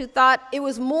activists who thought it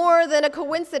was more than a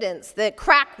coincidence that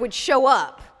crack would show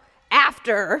up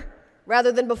after,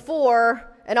 rather than before,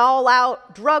 an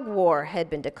all-out drug war had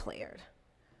been declared.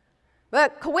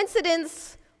 But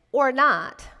coincidence or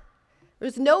not,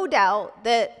 there's no doubt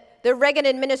that the Reagan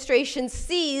administration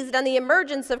seized on the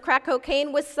emergence of crack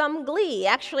cocaine with some glee,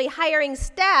 actually hiring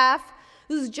staff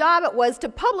whose job it was to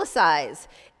publicize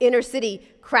inner city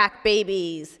crack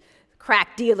babies,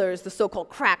 crack dealers, the so-called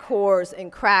crack whores,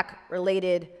 and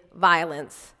crack-related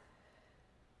violence.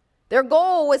 Their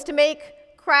goal was to make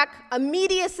crack a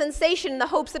media sensation in the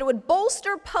hopes that it would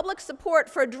bolster public support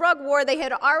for a drug war they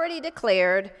had already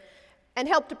declared and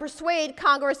help to persuade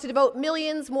Congress to devote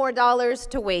millions more dollars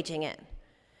to waging it.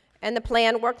 And the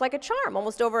plan worked like a charm.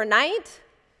 Almost overnight,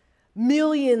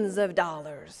 millions of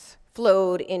dollars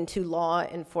flowed into law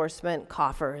enforcement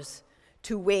coffers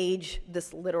to wage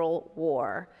this literal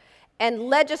war. And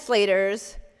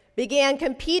legislators began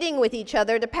competing with each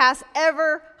other to pass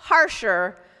ever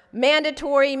harsher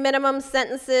mandatory minimum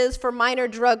sentences for minor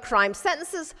drug crimes,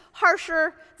 sentences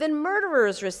harsher than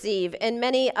murderers receive in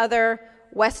many other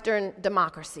Western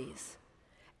democracies.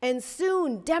 And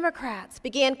soon, Democrats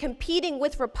began competing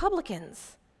with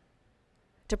Republicans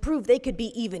to prove they could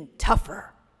be even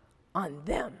tougher on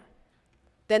them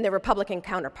than their Republican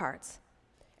counterparts.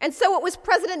 And so it was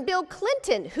President Bill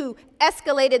Clinton who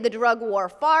escalated the drug war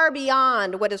far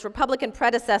beyond what his Republican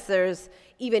predecessors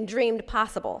even dreamed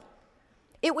possible.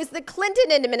 It was the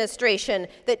Clinton administration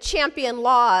that championed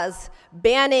laws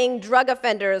banning drug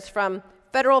offenders from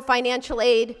federal financial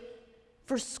aid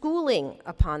for schooling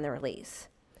upon their release,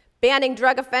 banning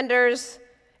drug offenders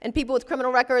and people with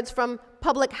criminal records from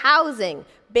public housing,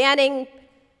 banning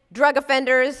drug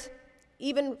offenders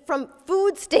even from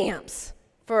food stamps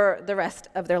for the rest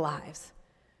of their lives.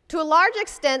 To a large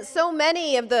extent, so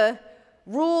many of the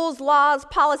rules, laws,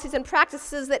 policies, and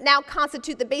practices that now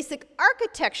constitute the basic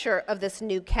architecture of this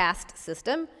new caste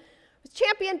system was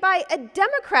championed by a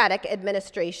Democratic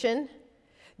administration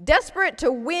desperate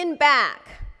to win back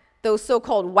those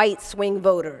so-called white swing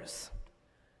voters,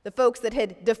 the folks that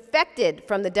had defected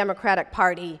from the Democratic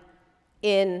Party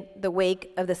in the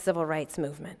wake of the civil rights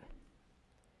movement.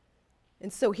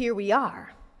 And so here we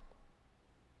are,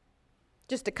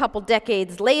 just a couple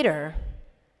decades later,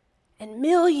 and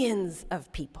millions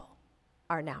of people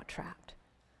are now trapped.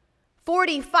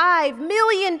 45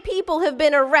 million people have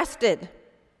been arrested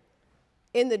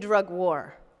in the drug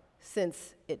war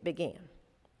since it began.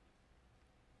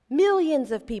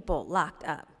 Millions of people locked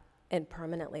up and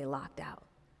permanently locked out.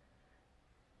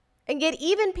 And yet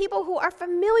even people who are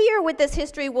familiar with this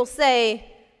history will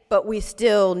say, but we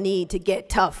still need to get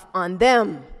tough on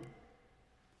them.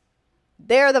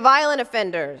 They're the violent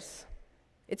offenders.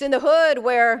 It's in the hood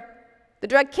where the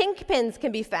drug kingpins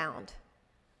can be found.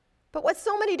 But what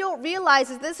so many don't realize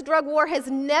is this drug war has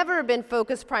never been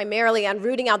focused primarily on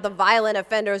rooting out the violent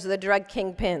offenders or the drug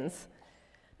kingpins.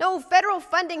 No, federal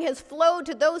funding has flowed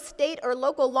to those state or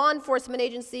local law enforcement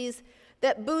agencies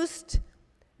that boost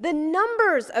the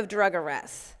numbers of drug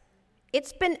arrests.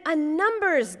 It's been a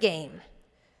numbers game.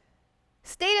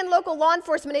 State and local law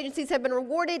enforcement agencies have been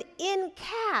rewarded in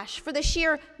cash for the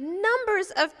sheer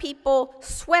numbers of people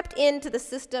swept into the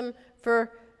system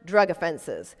for drug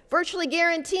offenses, virtually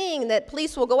guaranteeing that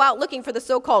police will go out looking for the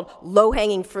so-called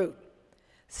low-hanging fruit,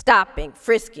 stopping,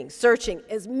 frisking, searching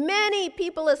as many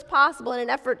people as possible in an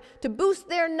effort to boost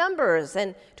their numbers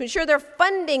and to ensure their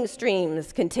funding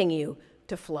streams continue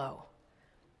to flow.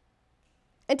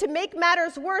 And to make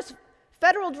matters worse,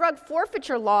 federal drug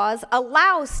forfeiture laws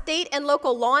allow state and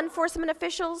local law enforcement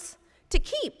officials to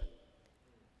keep,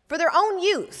 for their own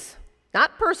use,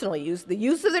 not personal use, the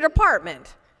use of the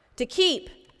department, to keep,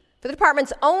 for the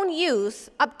department's own use,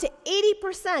 up to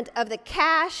 80% of the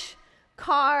cash,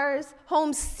 cars,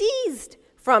 homes seized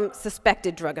from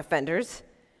suspected drug offenders,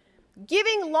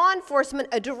 giving law enforcement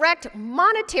a direct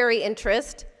monetary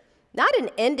interest, not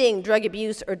in ending drug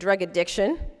abuse or drug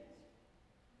addiction,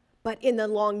 but in the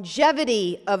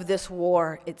longevity of this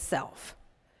war itself.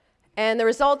 And the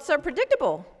results are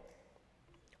predictable.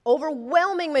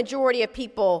 Overwhelming majority of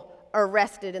people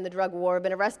arrested in the drug war have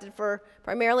been arrested for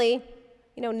primarily,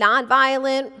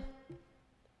 nonviolent,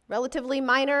 relatively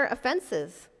minor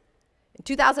offenses. In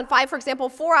 2005, for example,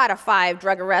 4 out of 5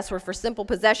 drug arrests were for simple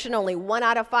possession, only 1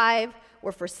 out of 5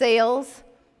 were for sales.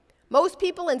 Most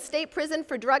people in state prison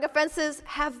for drug offenses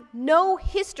have no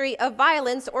history of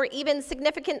violence or even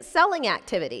significant selling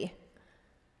activity.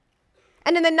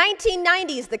 And in the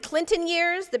 1990s, the Clinton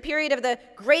years, the period of the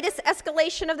greatest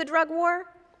escalation of the drug war,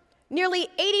 nearly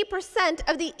 80%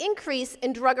 of the increase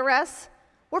in drug arrests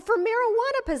were for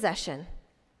marijuana possession,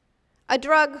 a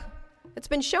drug that's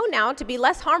been shown now to be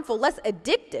less harmful, less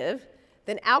addictive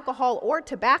than alcohol or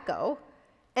tobacco,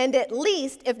 and at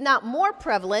least, if not more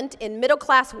prevalent, in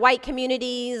middle-class white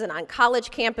communities and on college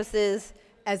campuses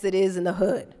as it is in the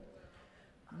hood.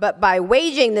 But by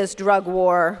waging this drug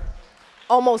war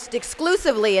almost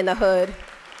exclusively in the hood,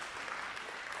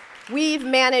 we've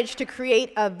managed to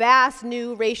create a vast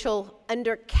new racial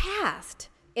undercast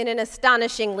in an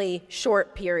astonishingly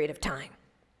short period of time.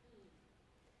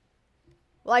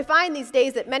 Well, I find these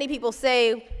days that many people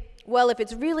say, well, if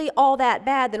it's really all that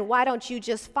bad, then why don't you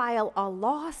just file a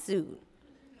lawsuit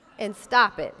and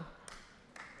stop it?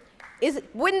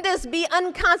 Wouldn't this be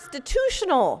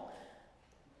unconstitutional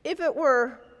if it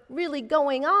were really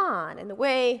going on in the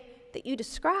way that you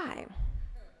describe?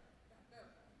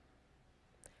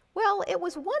 Well, it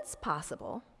was once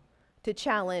possible to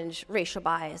challenge racial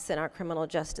bias in our criminal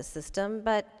justice system,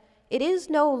 but it is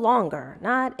no longer,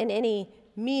 not in any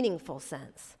meaningful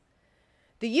sense.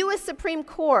 The U.S. Supreme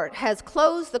Court has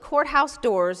closed the courthouse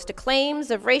doors to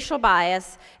claims of racial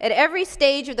bias at every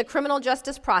stage of the criminal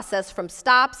justice process, from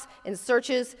stops and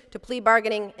searches to plea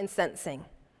bargaining and sentencing.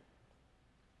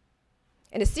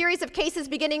 In a series of cases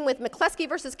beginning with McCleskey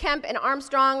versus Kemp and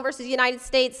Armstrong versus United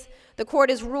States, the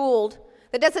court has ruled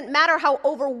that it doesn't matter how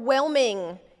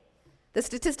overwhelming the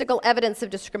statistical evidence of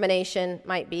discrimination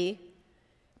might be,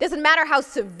 it doesn't matter how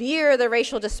severe the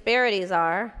racial disparities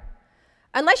are,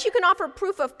 unless you can offer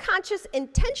proof of conscious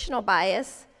intentional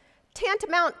bias,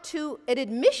 tantamount to an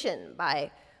admission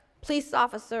by police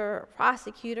officer or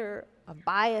prosecutor of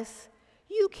bias,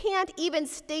 you can't even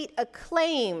state a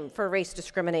claim for race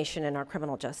discrimination in our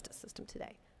criminal justice system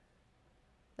today.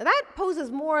 Now that poses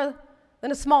more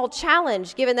than a small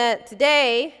challenge, given that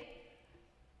today,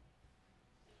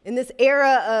 in this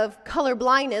era of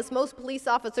colorblindness, most police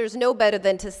officers know better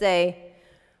than to say,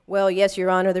 well, yes, Your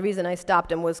Honor, the reason I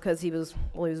stopped him was because he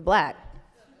was black.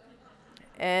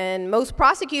 And most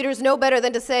prosecutors know better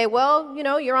than to say, well,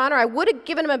 Your Honor, I would have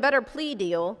given him a better plea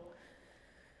deal,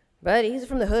 but he's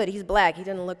from the hood, he's black, he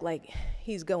doesn't look like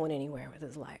he's going anywhere with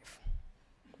his life.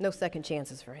 No second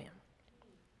chances for him.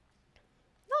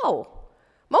 No,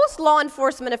 most law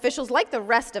enforcement officials, like the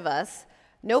rest of us,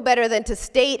 know better than to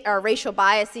state our racial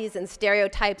biases and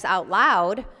stereotypes out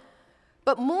loud.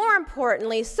 But more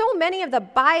importantly, so many of the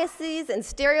biases and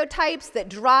stereotypes that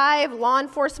drive law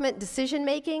enforcement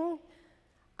decision-making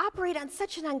operate on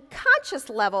such an unconscious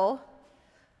level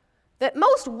that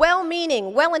most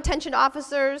well-meaning, well-intentioned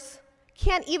officers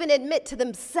can't even admit to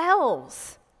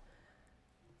themselves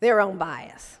their own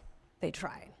bias. They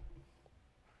tried.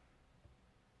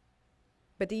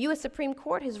 But the US Supreme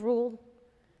Court has ruled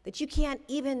that you can't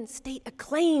even state a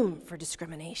claim for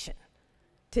discrimination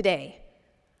today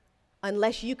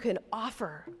unless you can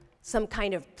offer some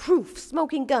kind of proof,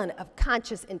 smoking gun, of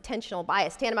conscious intentional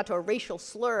bias, tantamount to a racial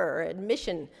slur or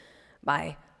admission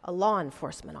by a law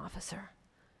enforcement officer.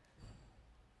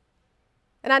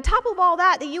 And on top of all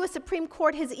that, the US Supreme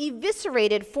Court has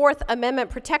eviscerated Fourth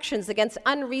Amendment protections against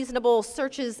unreasonable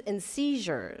searches and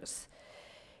seizures.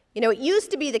 You know, it used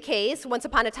to be the case once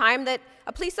upon a time that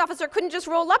a police officer couldn't just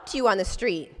roll up to you on the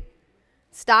street,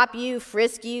 stop you,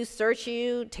 frisk you, search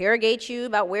you, interrogate you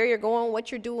about where you're going,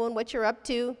 what you're doing, what you're up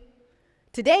to.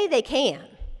 Today they can.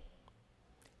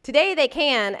 Today they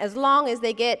can, as long as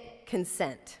they get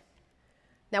consent.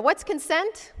 Now, what's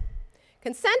consent?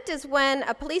 Consent is when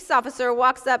a police officer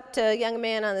walks up to a young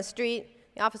man on the street.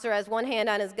 The officer has one hand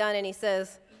on his gun and he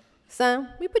says, "Son,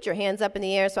 will you put your hands up in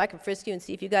the air so I can frisk you and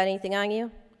see if you got anything on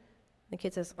you?" The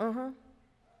kid says, "Uh-huh."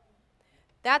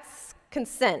 That's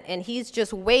consent, and he's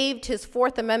just waived his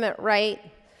Fourth Amendment right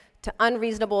to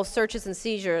unreasonable searches and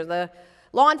seizures. The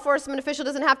law enforcement official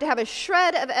doesn't have to have a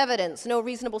shred of evidence, no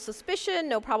reasonable suspicion,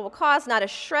 no probable cause, not a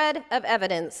shred of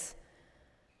evidence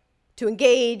to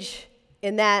engage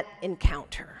in that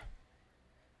encounter.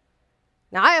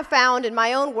 Now, I have found in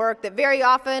my own work that very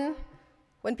often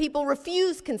when people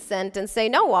refuse consent and say,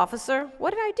 "No, officer,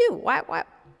 what did I do?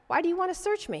 Why do you want to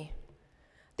search me?"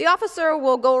 The officer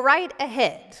will go right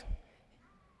ahead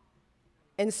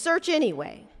and search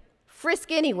anyway, frisk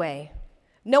anyway,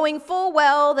 knowing full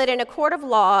well that in a court of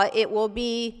law it will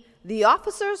be the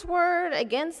officer's word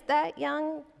against that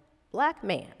young black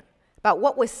man about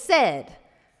what was said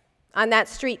on that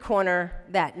street corner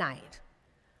that night.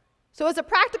 So as a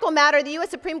practical matter, the US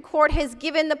Supreme Court has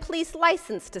given the police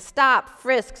license to stop,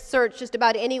 frisk, search just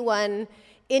about anyone,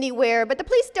 anywhere, but the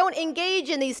police don't engage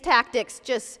in these tactics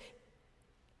just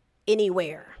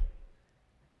anywhere.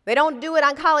 They don't do it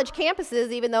on college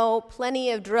campuses, even though plenty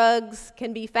of drugs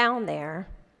can be found there.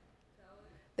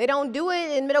 They don't do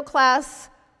it in middle-class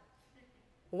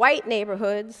white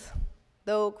neighborhoods,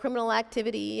 though criminal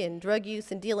activity and drug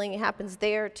use and dealing happens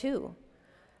there too.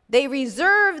 They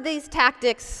reserve these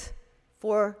tactics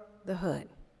for the hood,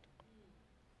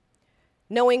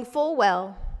 knowing full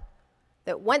well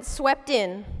that once swept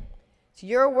in, it's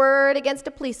your word against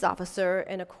a police officer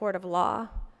in a court of law,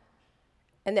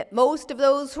 and that most of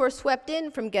those who are swept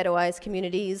in from ghettoized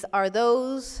communities are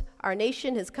those our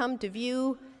nation has come to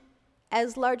view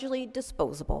as largely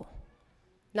disposable,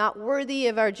 not worthy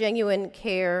of our genuine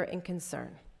care and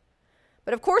concern.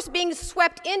 But of course, being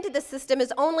swept into the system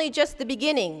is only just the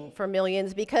beginning for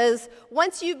millions, because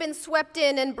once you've been swept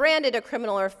in and branded a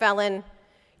criminal or felon,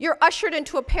 you're ushered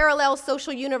into a parallel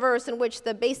social universe in which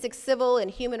the basic civil and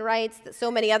human rights that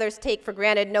so many others take for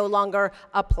granted no longer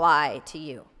apply to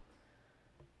you.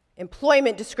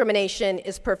 Employment discrimination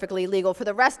is perfectly legal. For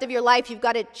the rest of your life, you've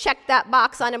got to check that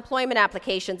box on employment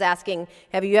applications asking,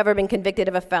 "Have you ever been convicted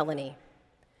of a felony?"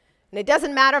 And it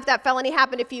doesn't matter if that felony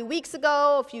happened a few weeks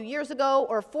ago, a few years ago,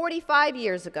 or 45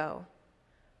 years ago.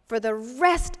 For the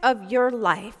rest of your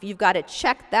life, you've got to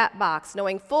check that box,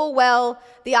 knowing full well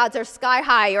the odds are sky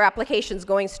high your application's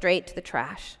going straight to the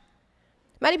trash.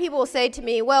 Many people will say to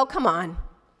me, "Well, come on,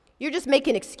 you're just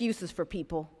making excuses for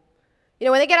people. You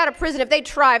know, when they get out of prison, if they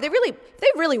try, if they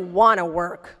really want to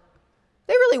work,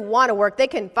 they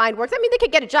can find work. I mean, they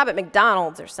could get a job at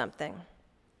McDonald's or something."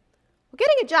 Well,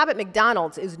 getting a job at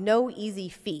McDonald's is no easy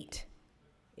feat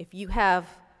if you have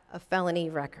a felony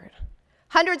record.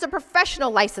 Hundreds of professional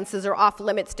licenses are off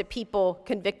limits to people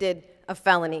convicted of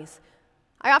felonies.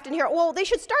 I often hear, "Well, they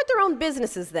should start their own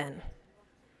businesses then.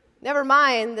 Never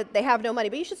mind that they have no money,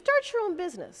 but you should start your own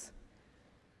business."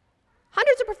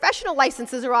 Hundreds of professional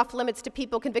licenses are off limits to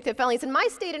people convicted of felonies. In my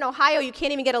state, in Ohio, you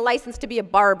can't even get a license to be a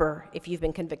barber if you've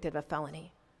been convicted of a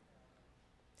felony.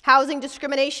 Housing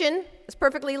discrimination is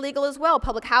perfectly legal as well.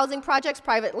 Public housing projects,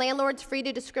 private landlords free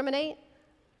to discriminate.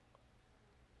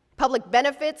 Public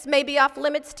benefits may be off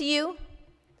limits to you.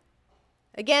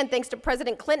 Again, thanks to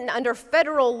President Clinton, under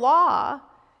federal law,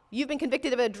 you've been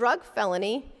convicted of a drug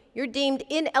felony, you're deemed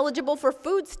ineligible for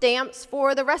food stamps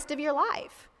for the rest of your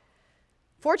life.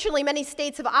 Fortunately, many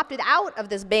states have opted out of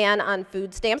this ban on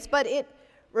food stamps, but it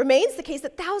remains the case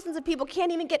that thousands of people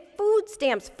can't even get food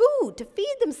stamps, food to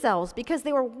feed themselves because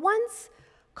they were once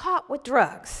caught with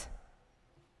drugs.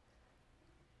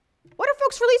 What are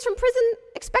folks released from prison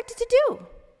expected to do?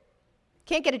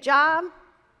 Can't get a job,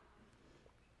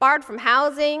 barred from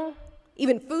housing,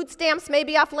 even food stamps may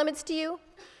be off limits to you.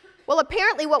 Well,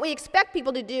 apparently what we expect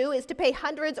people to do is to pay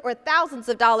hundreds or thousands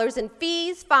of dollars in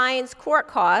fees, fines, court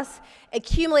costs,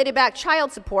 accumulated back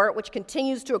child support, which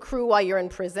continues to accrue while you're in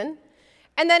prison.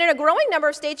 And then in a growing number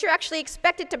of states, you're actually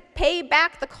expected to pay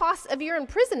back the costs of your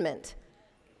imprisonment.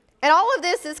 And all of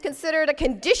this is considered a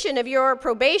condition of your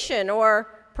probation or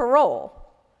parole.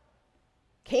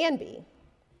 Can be.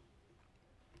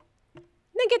 And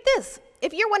then get this.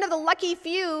 If you're one of the lucky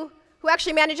few who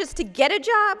actually manages to get a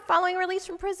job following release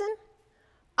from prison,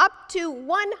 up to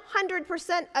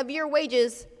 100% of your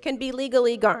wages can be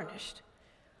legally garnished.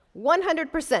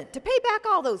 100% to pay back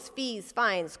all those fees,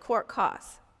 fines, court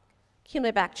costs,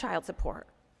 accumulate back child support.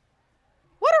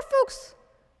 What are folks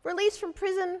released from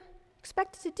prison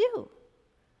expected to do?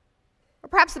 Or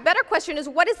perhaps the better question is,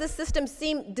 what does this system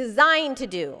seem designed to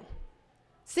do?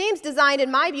 Seems designed, in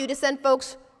my view, to send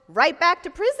folks right back to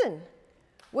prison,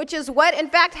 which is what, in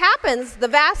fact, happens the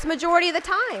vast majority of the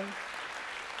time.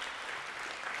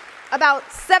 About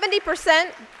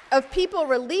 70% of people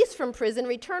released from prison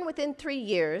return within 3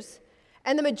 years,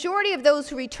 and the majority of those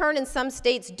who return in some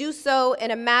states do so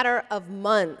in a matter of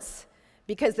months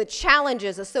because the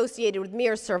challenges associated with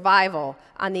mere survival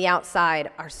on the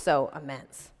outside are so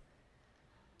immense.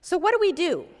 So what do we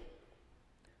do?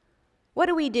 What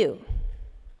do we do?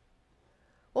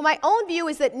 Well, my own view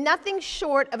is that nothing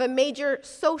short of a major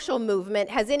social movement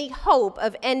has any hope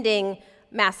of ending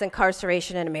mass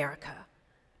incarceration in America.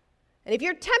 And if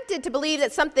you're tempted to believe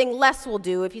that something less will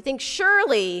do, if you think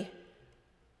surely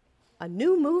a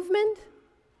new movement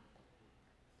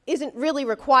isn't really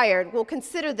required, well,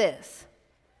 consider this.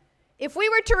 If we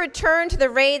were to return to the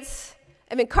rates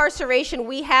of incarceration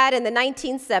we had in the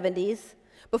 1970s,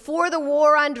 before the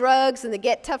war on drugs and the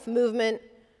Get Tough movement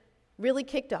really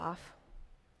kicked off,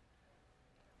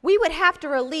 we would have to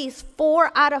release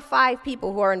 4 out of 5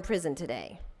 people who are in prison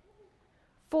today.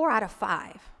 4 out of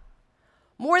 5.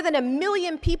 More than 1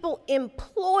 million people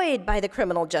employed by the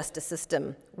criminal justice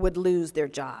system would lose their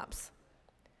jobs.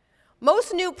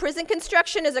 Most new prison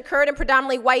construction has occurred in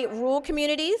predominantly white rural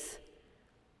communities.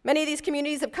 Many of these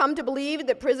communities have come to believe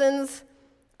that prisons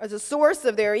are the source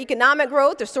of their economic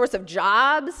growth, their source of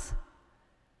jobs.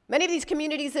 Many of these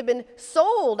communities have been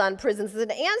sold on prisons as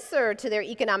an answer to their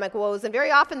economic woes, and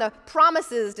very often the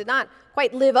promises did not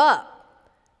quite live up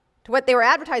to what they were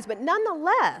advertised. But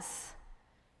nonetheless,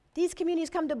 these communities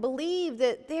come to believe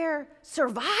that their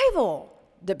survival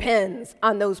depends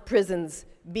on those prisons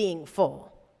being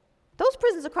full. Those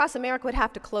prisons across America would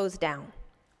have to close down.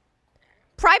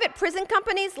 Private prison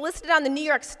companies listed on the New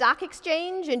York Stock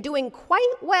Exchange and doing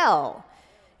quite well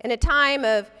in a time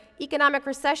of economic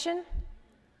recession,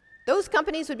 those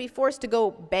companies would be forced to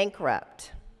go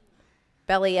bankrupt,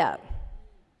 belly up.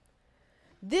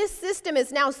 This system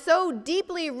is now so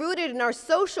deeply rooted in our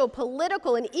social,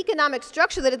 political, and economic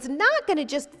structure that it's not going to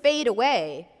just fade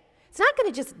away. It's not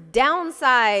going to just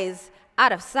downsize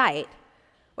out of sight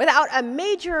without a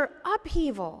major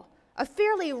upheaval, a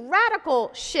fairly radical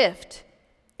shift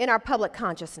in our public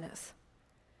consciousness.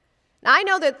 Now, I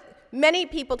know that many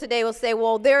people today will say,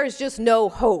 well, there is just no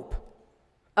hope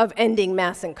of ending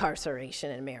mass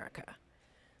incarceration in America.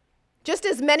 Just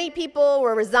as many people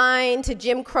were resigned to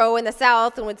Jim Crow in the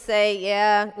South and would say,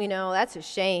 yeah, you know, that's a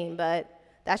shame, but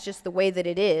that's just the way that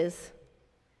it is.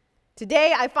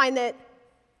 Today, I find that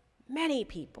many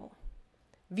people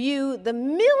view the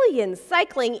millions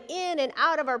cycling in and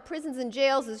out of our prisons and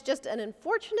jails as just an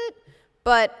unfortunate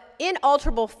but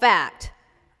inalterable fact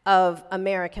of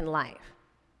American life.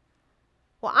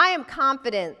 Well, I am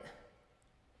confident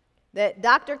that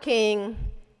Dr. King,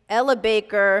 Ella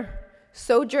Baker,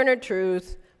 Sojourner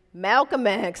Truth, Malcolm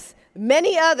X,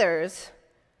 many others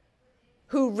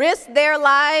who risked their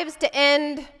lives to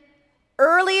end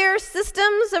earlier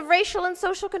systems of racial and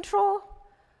social control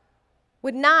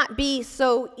would not be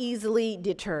so easily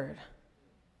deterred.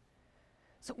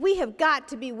 So we have got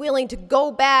to be willing to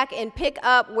go back and pick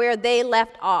up where they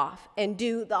left off and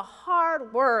do the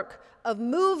hard work of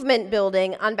movement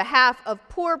building on behalf of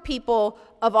poor people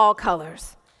of all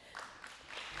colors.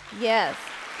 Yes.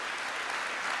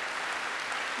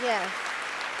 Yes.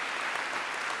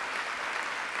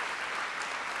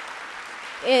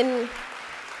 In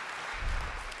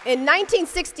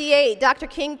 1968, Dr.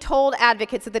 King told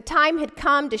advocates that the time had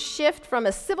come to shift from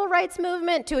a civil rights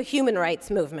movement to a human rights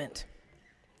movement.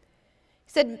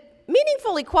 He said,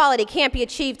 meaningful equality can't be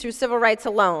achieved through civil rights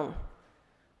alone.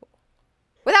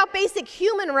 Without basic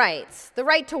human rights, the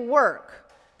right to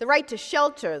work, the right to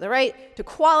shelter, the right to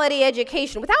quality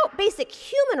education, without basic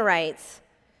human rights,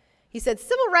 he said,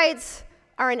 civil rights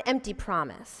are an empty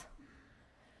promise.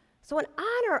 So in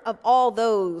honor of all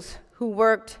those who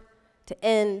worked to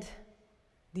end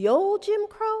the old Jim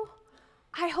Crow,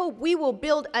 I hope we will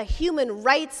build a human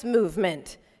rights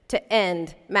movement to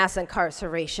end mass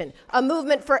incarceration, a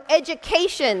movement for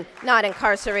education, not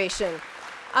incarceration,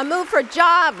 a move for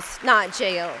jobs, not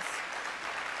jails.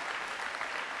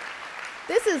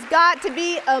 This has got to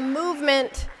be a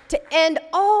movement to end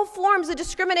all forms of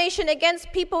discrimination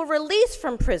against people released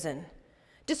from prison,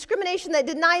 discrimination that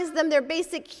denies them their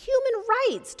basic human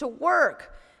rights to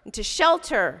work, and to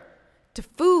shelter, to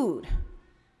food.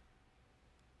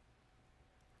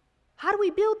 How do we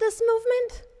build this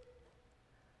movement?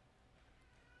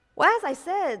 Well, as I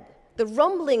said, the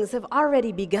rumblings have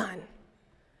already begun.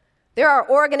 There are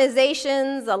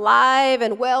organizations alive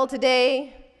and well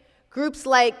today, groups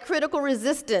like Critical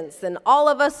Resistance and All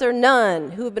of Us or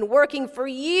None, who have been working for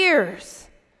years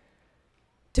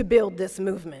to build this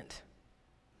movement.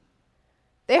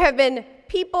 There have been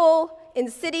people in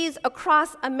cities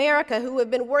across America who have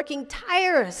been working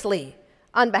tirelessly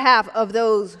on behalf of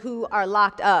those who are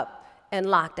locked up and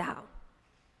locked out.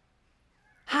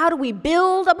 How do we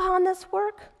build upon this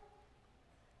work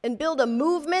and build a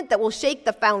movement that will shake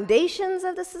the foundations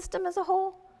of the system as a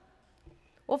whole?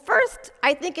 Well, first,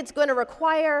 I think it's going to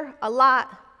require a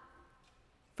lot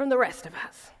from the rest of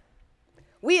us.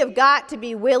 We have got to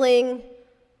be willing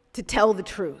to tell the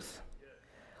truth.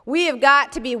 We have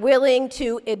got to be willing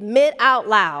to admit out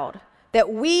loud that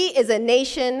we as a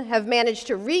nation have managed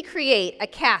to recreate a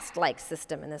caste-like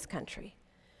system in this country.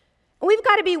 And we've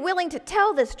got to be willing to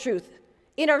tell this truth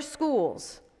in our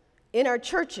schools, in our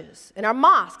churches, in our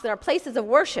mosques, in our places of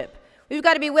worship. We've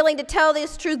got to be willing to tell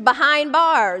this truth behind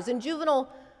bars, in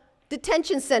juvenile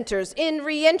detention centers, in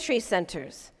reentry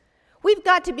centers. We've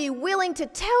got to be willing to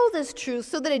tell this truth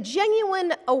so that a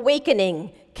genuine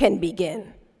awakening can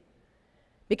begin.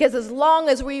 Because as long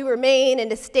as we remain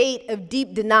in a state of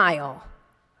deep denial,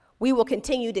 we will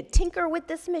continue to tinker with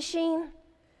this machine,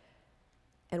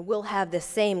 and we'll have the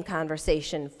same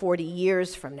conversation 40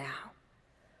 years from now.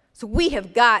 So we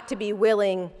have got to be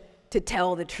willing to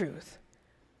tell the truth.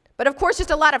 But of course,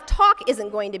 just a lot of talk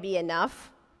isn't going to be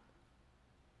enough.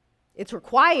 It's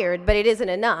required, but it isn't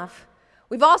enough.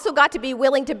 We've also got to be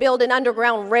willing to build an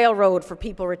underground railroad for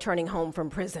people returning home from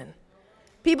prison.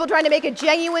 People trying to make a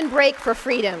genuine break for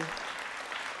freedom.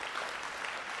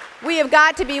 We have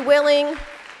got to be willing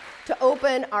to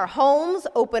open our homes,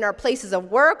 open our places of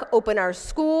work, open our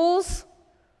schools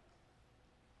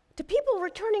to people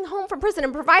returning home from prison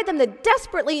and provide them the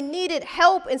desperately needed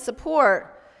help and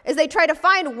support as they try to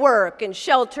find work and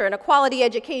shelter and a quality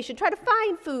education, try to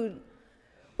find food.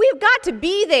 We have got to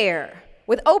be there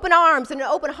with open arms and an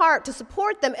open heart to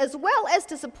support them, as well as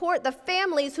to support the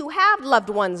families who have loved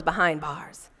ones behind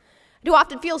bars, who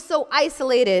often feel so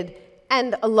isolated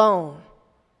and alone.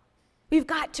 We've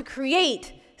got to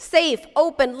create safe,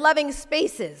 open, loving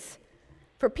spaces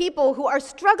for people who are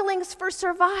struggling for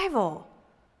survival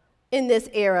in this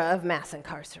era of mass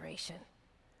incarceration.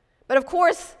 But of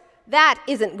course, that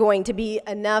isn't going to be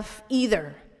enough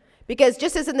either, because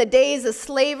just as in the days of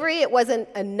slavery, it wasn't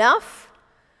enough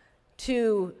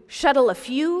to shuttle a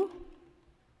few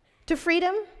to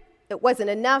freedom. It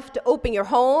wasn't enough to open your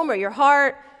home or your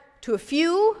heart to a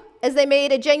few as they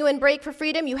made a genuine break for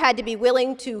freedom. You had to be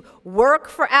willing to work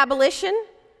for abolition.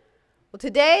 Well,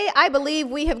 today, I believe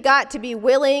we have got to be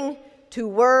willing to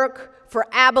work for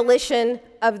abolition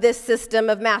of this system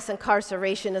of mass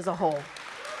incarceration as a whole.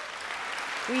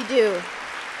 We do.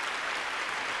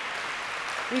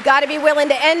 We've got to be willing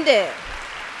to end it.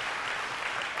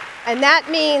 And that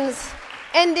means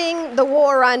ending the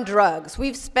war on drugs.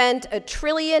 We've spent $1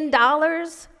 trillion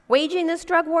waging this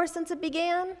drug war since it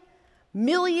began.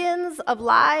 Millions of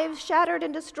lives shattered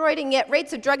and destroyed, and yet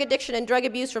rates of drug addiction and drug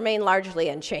abuse remain largely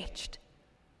unchanged.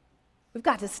 We've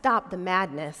got to stop the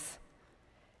madness.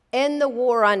 End the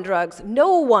war on drugs.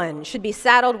 No one should be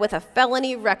saddled with a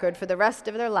felony record for the rest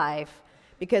of their life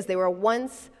because they were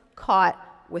once caught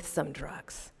with some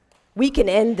drugs. We can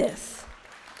end this.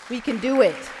 We can do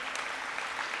it.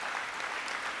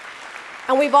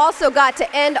 And we've also got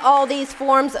to end all these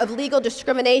forms of legal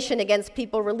discrimination against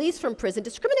people released from prison,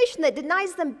 discrimination that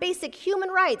denies them basic human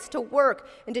rights to work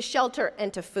and to shelter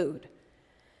and to food.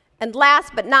 And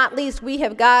last but not least, we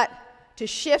have got to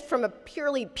shift from a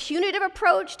purely punitive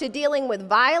approach to dealing with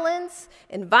violence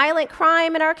and violent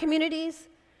crime in our communities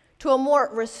to a more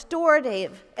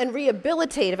restorative and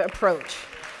rehabilitative approach,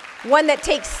 one that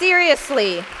takes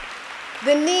seriously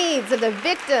the needs of the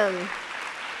victim,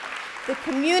 the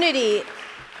community,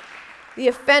 the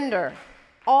offender,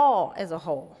 all as a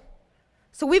whole.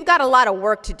 So we've got a lot of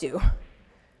work to do.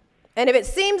 And if it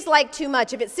seems like too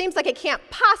much, if it seems like it can't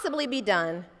possibly be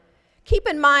done, keep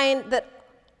in mind that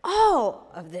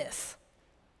all of this,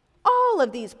 all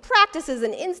of these practices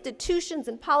and institutions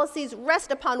and policies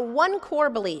rest upon one core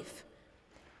belief.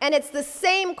 And it's the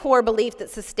same core belief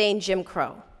that sustained Jim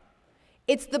Crow.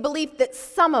 It's the belief that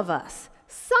some of us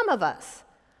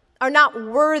are not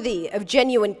worthy of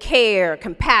genuine care,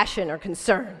 compassion, or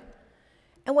concern.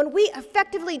 And when we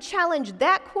effectively challenge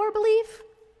that core belief,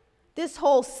 this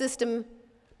whole system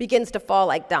begins to fall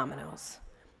like dominoes.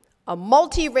 A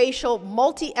multiracial,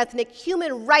 multi-ethnic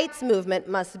human rights movement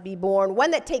must be born,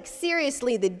 one that takes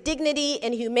seriously the dignity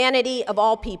and humanity of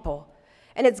all people.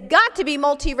 And it's got to be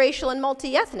multiracial and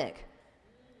multi-ethnic.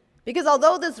 Because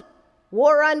although this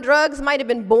war on drugs might have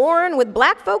been born with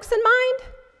black folks in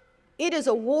mind, it is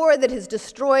a war that has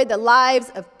destroyed the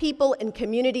lives of people and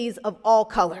communities of all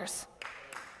colors.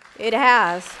 It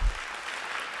has.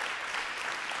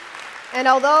 And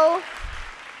although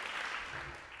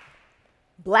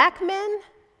black men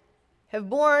have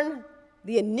borne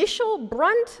the initial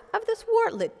brunt of this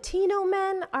war, Latino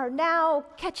men are now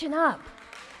catching up.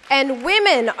 And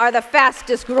women are the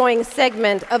fastest growing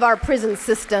segment of our prison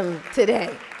system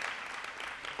today.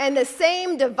 And the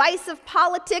same divisive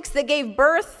politics that gave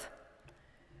birth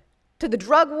to the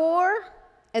drug war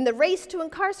and the race to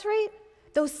incarcerate,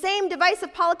 those same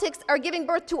divisive politics are giving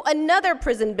birth to another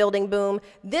prison building boom,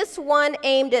 this one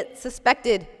aimed at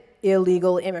suspected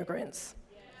illegal immigrants.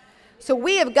 So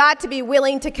we have got to be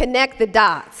willing to connect the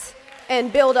dots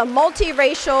and build a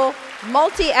multiracial,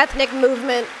 multi-ethnic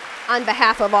movement on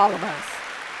behalf of all of us.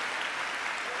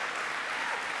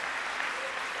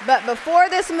 But before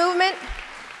this movement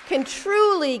can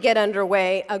truly get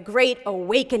underway, a great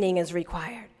awakening is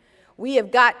required. We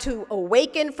have got to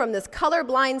awaken from this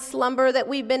colorblind slumber that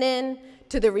we've been in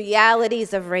to the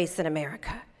realities of race in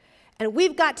America. And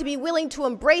we've got to be willing to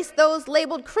embrace those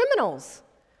labeled criminals.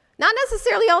 Not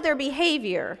necessarily all their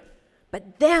behavior,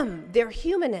 but them, their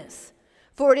humanness.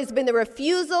 For it has been the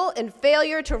refusal and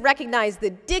failure to recognize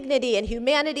the dignity and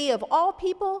humanity of all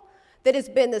people that has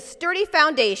been the sturdy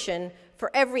foundation for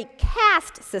every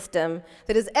caste system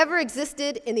that has ever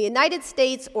existed in the United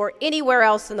States or anywhere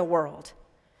else in the world.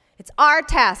 It's our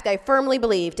task, I firmly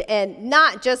believe, to end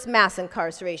not just mass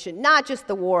incarceration, not just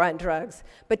the war on drugs,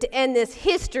 but to end this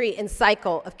history and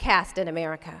cycle of caste in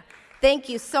America. Thank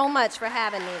you so much for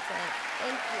having me tonight.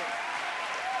 Thank you.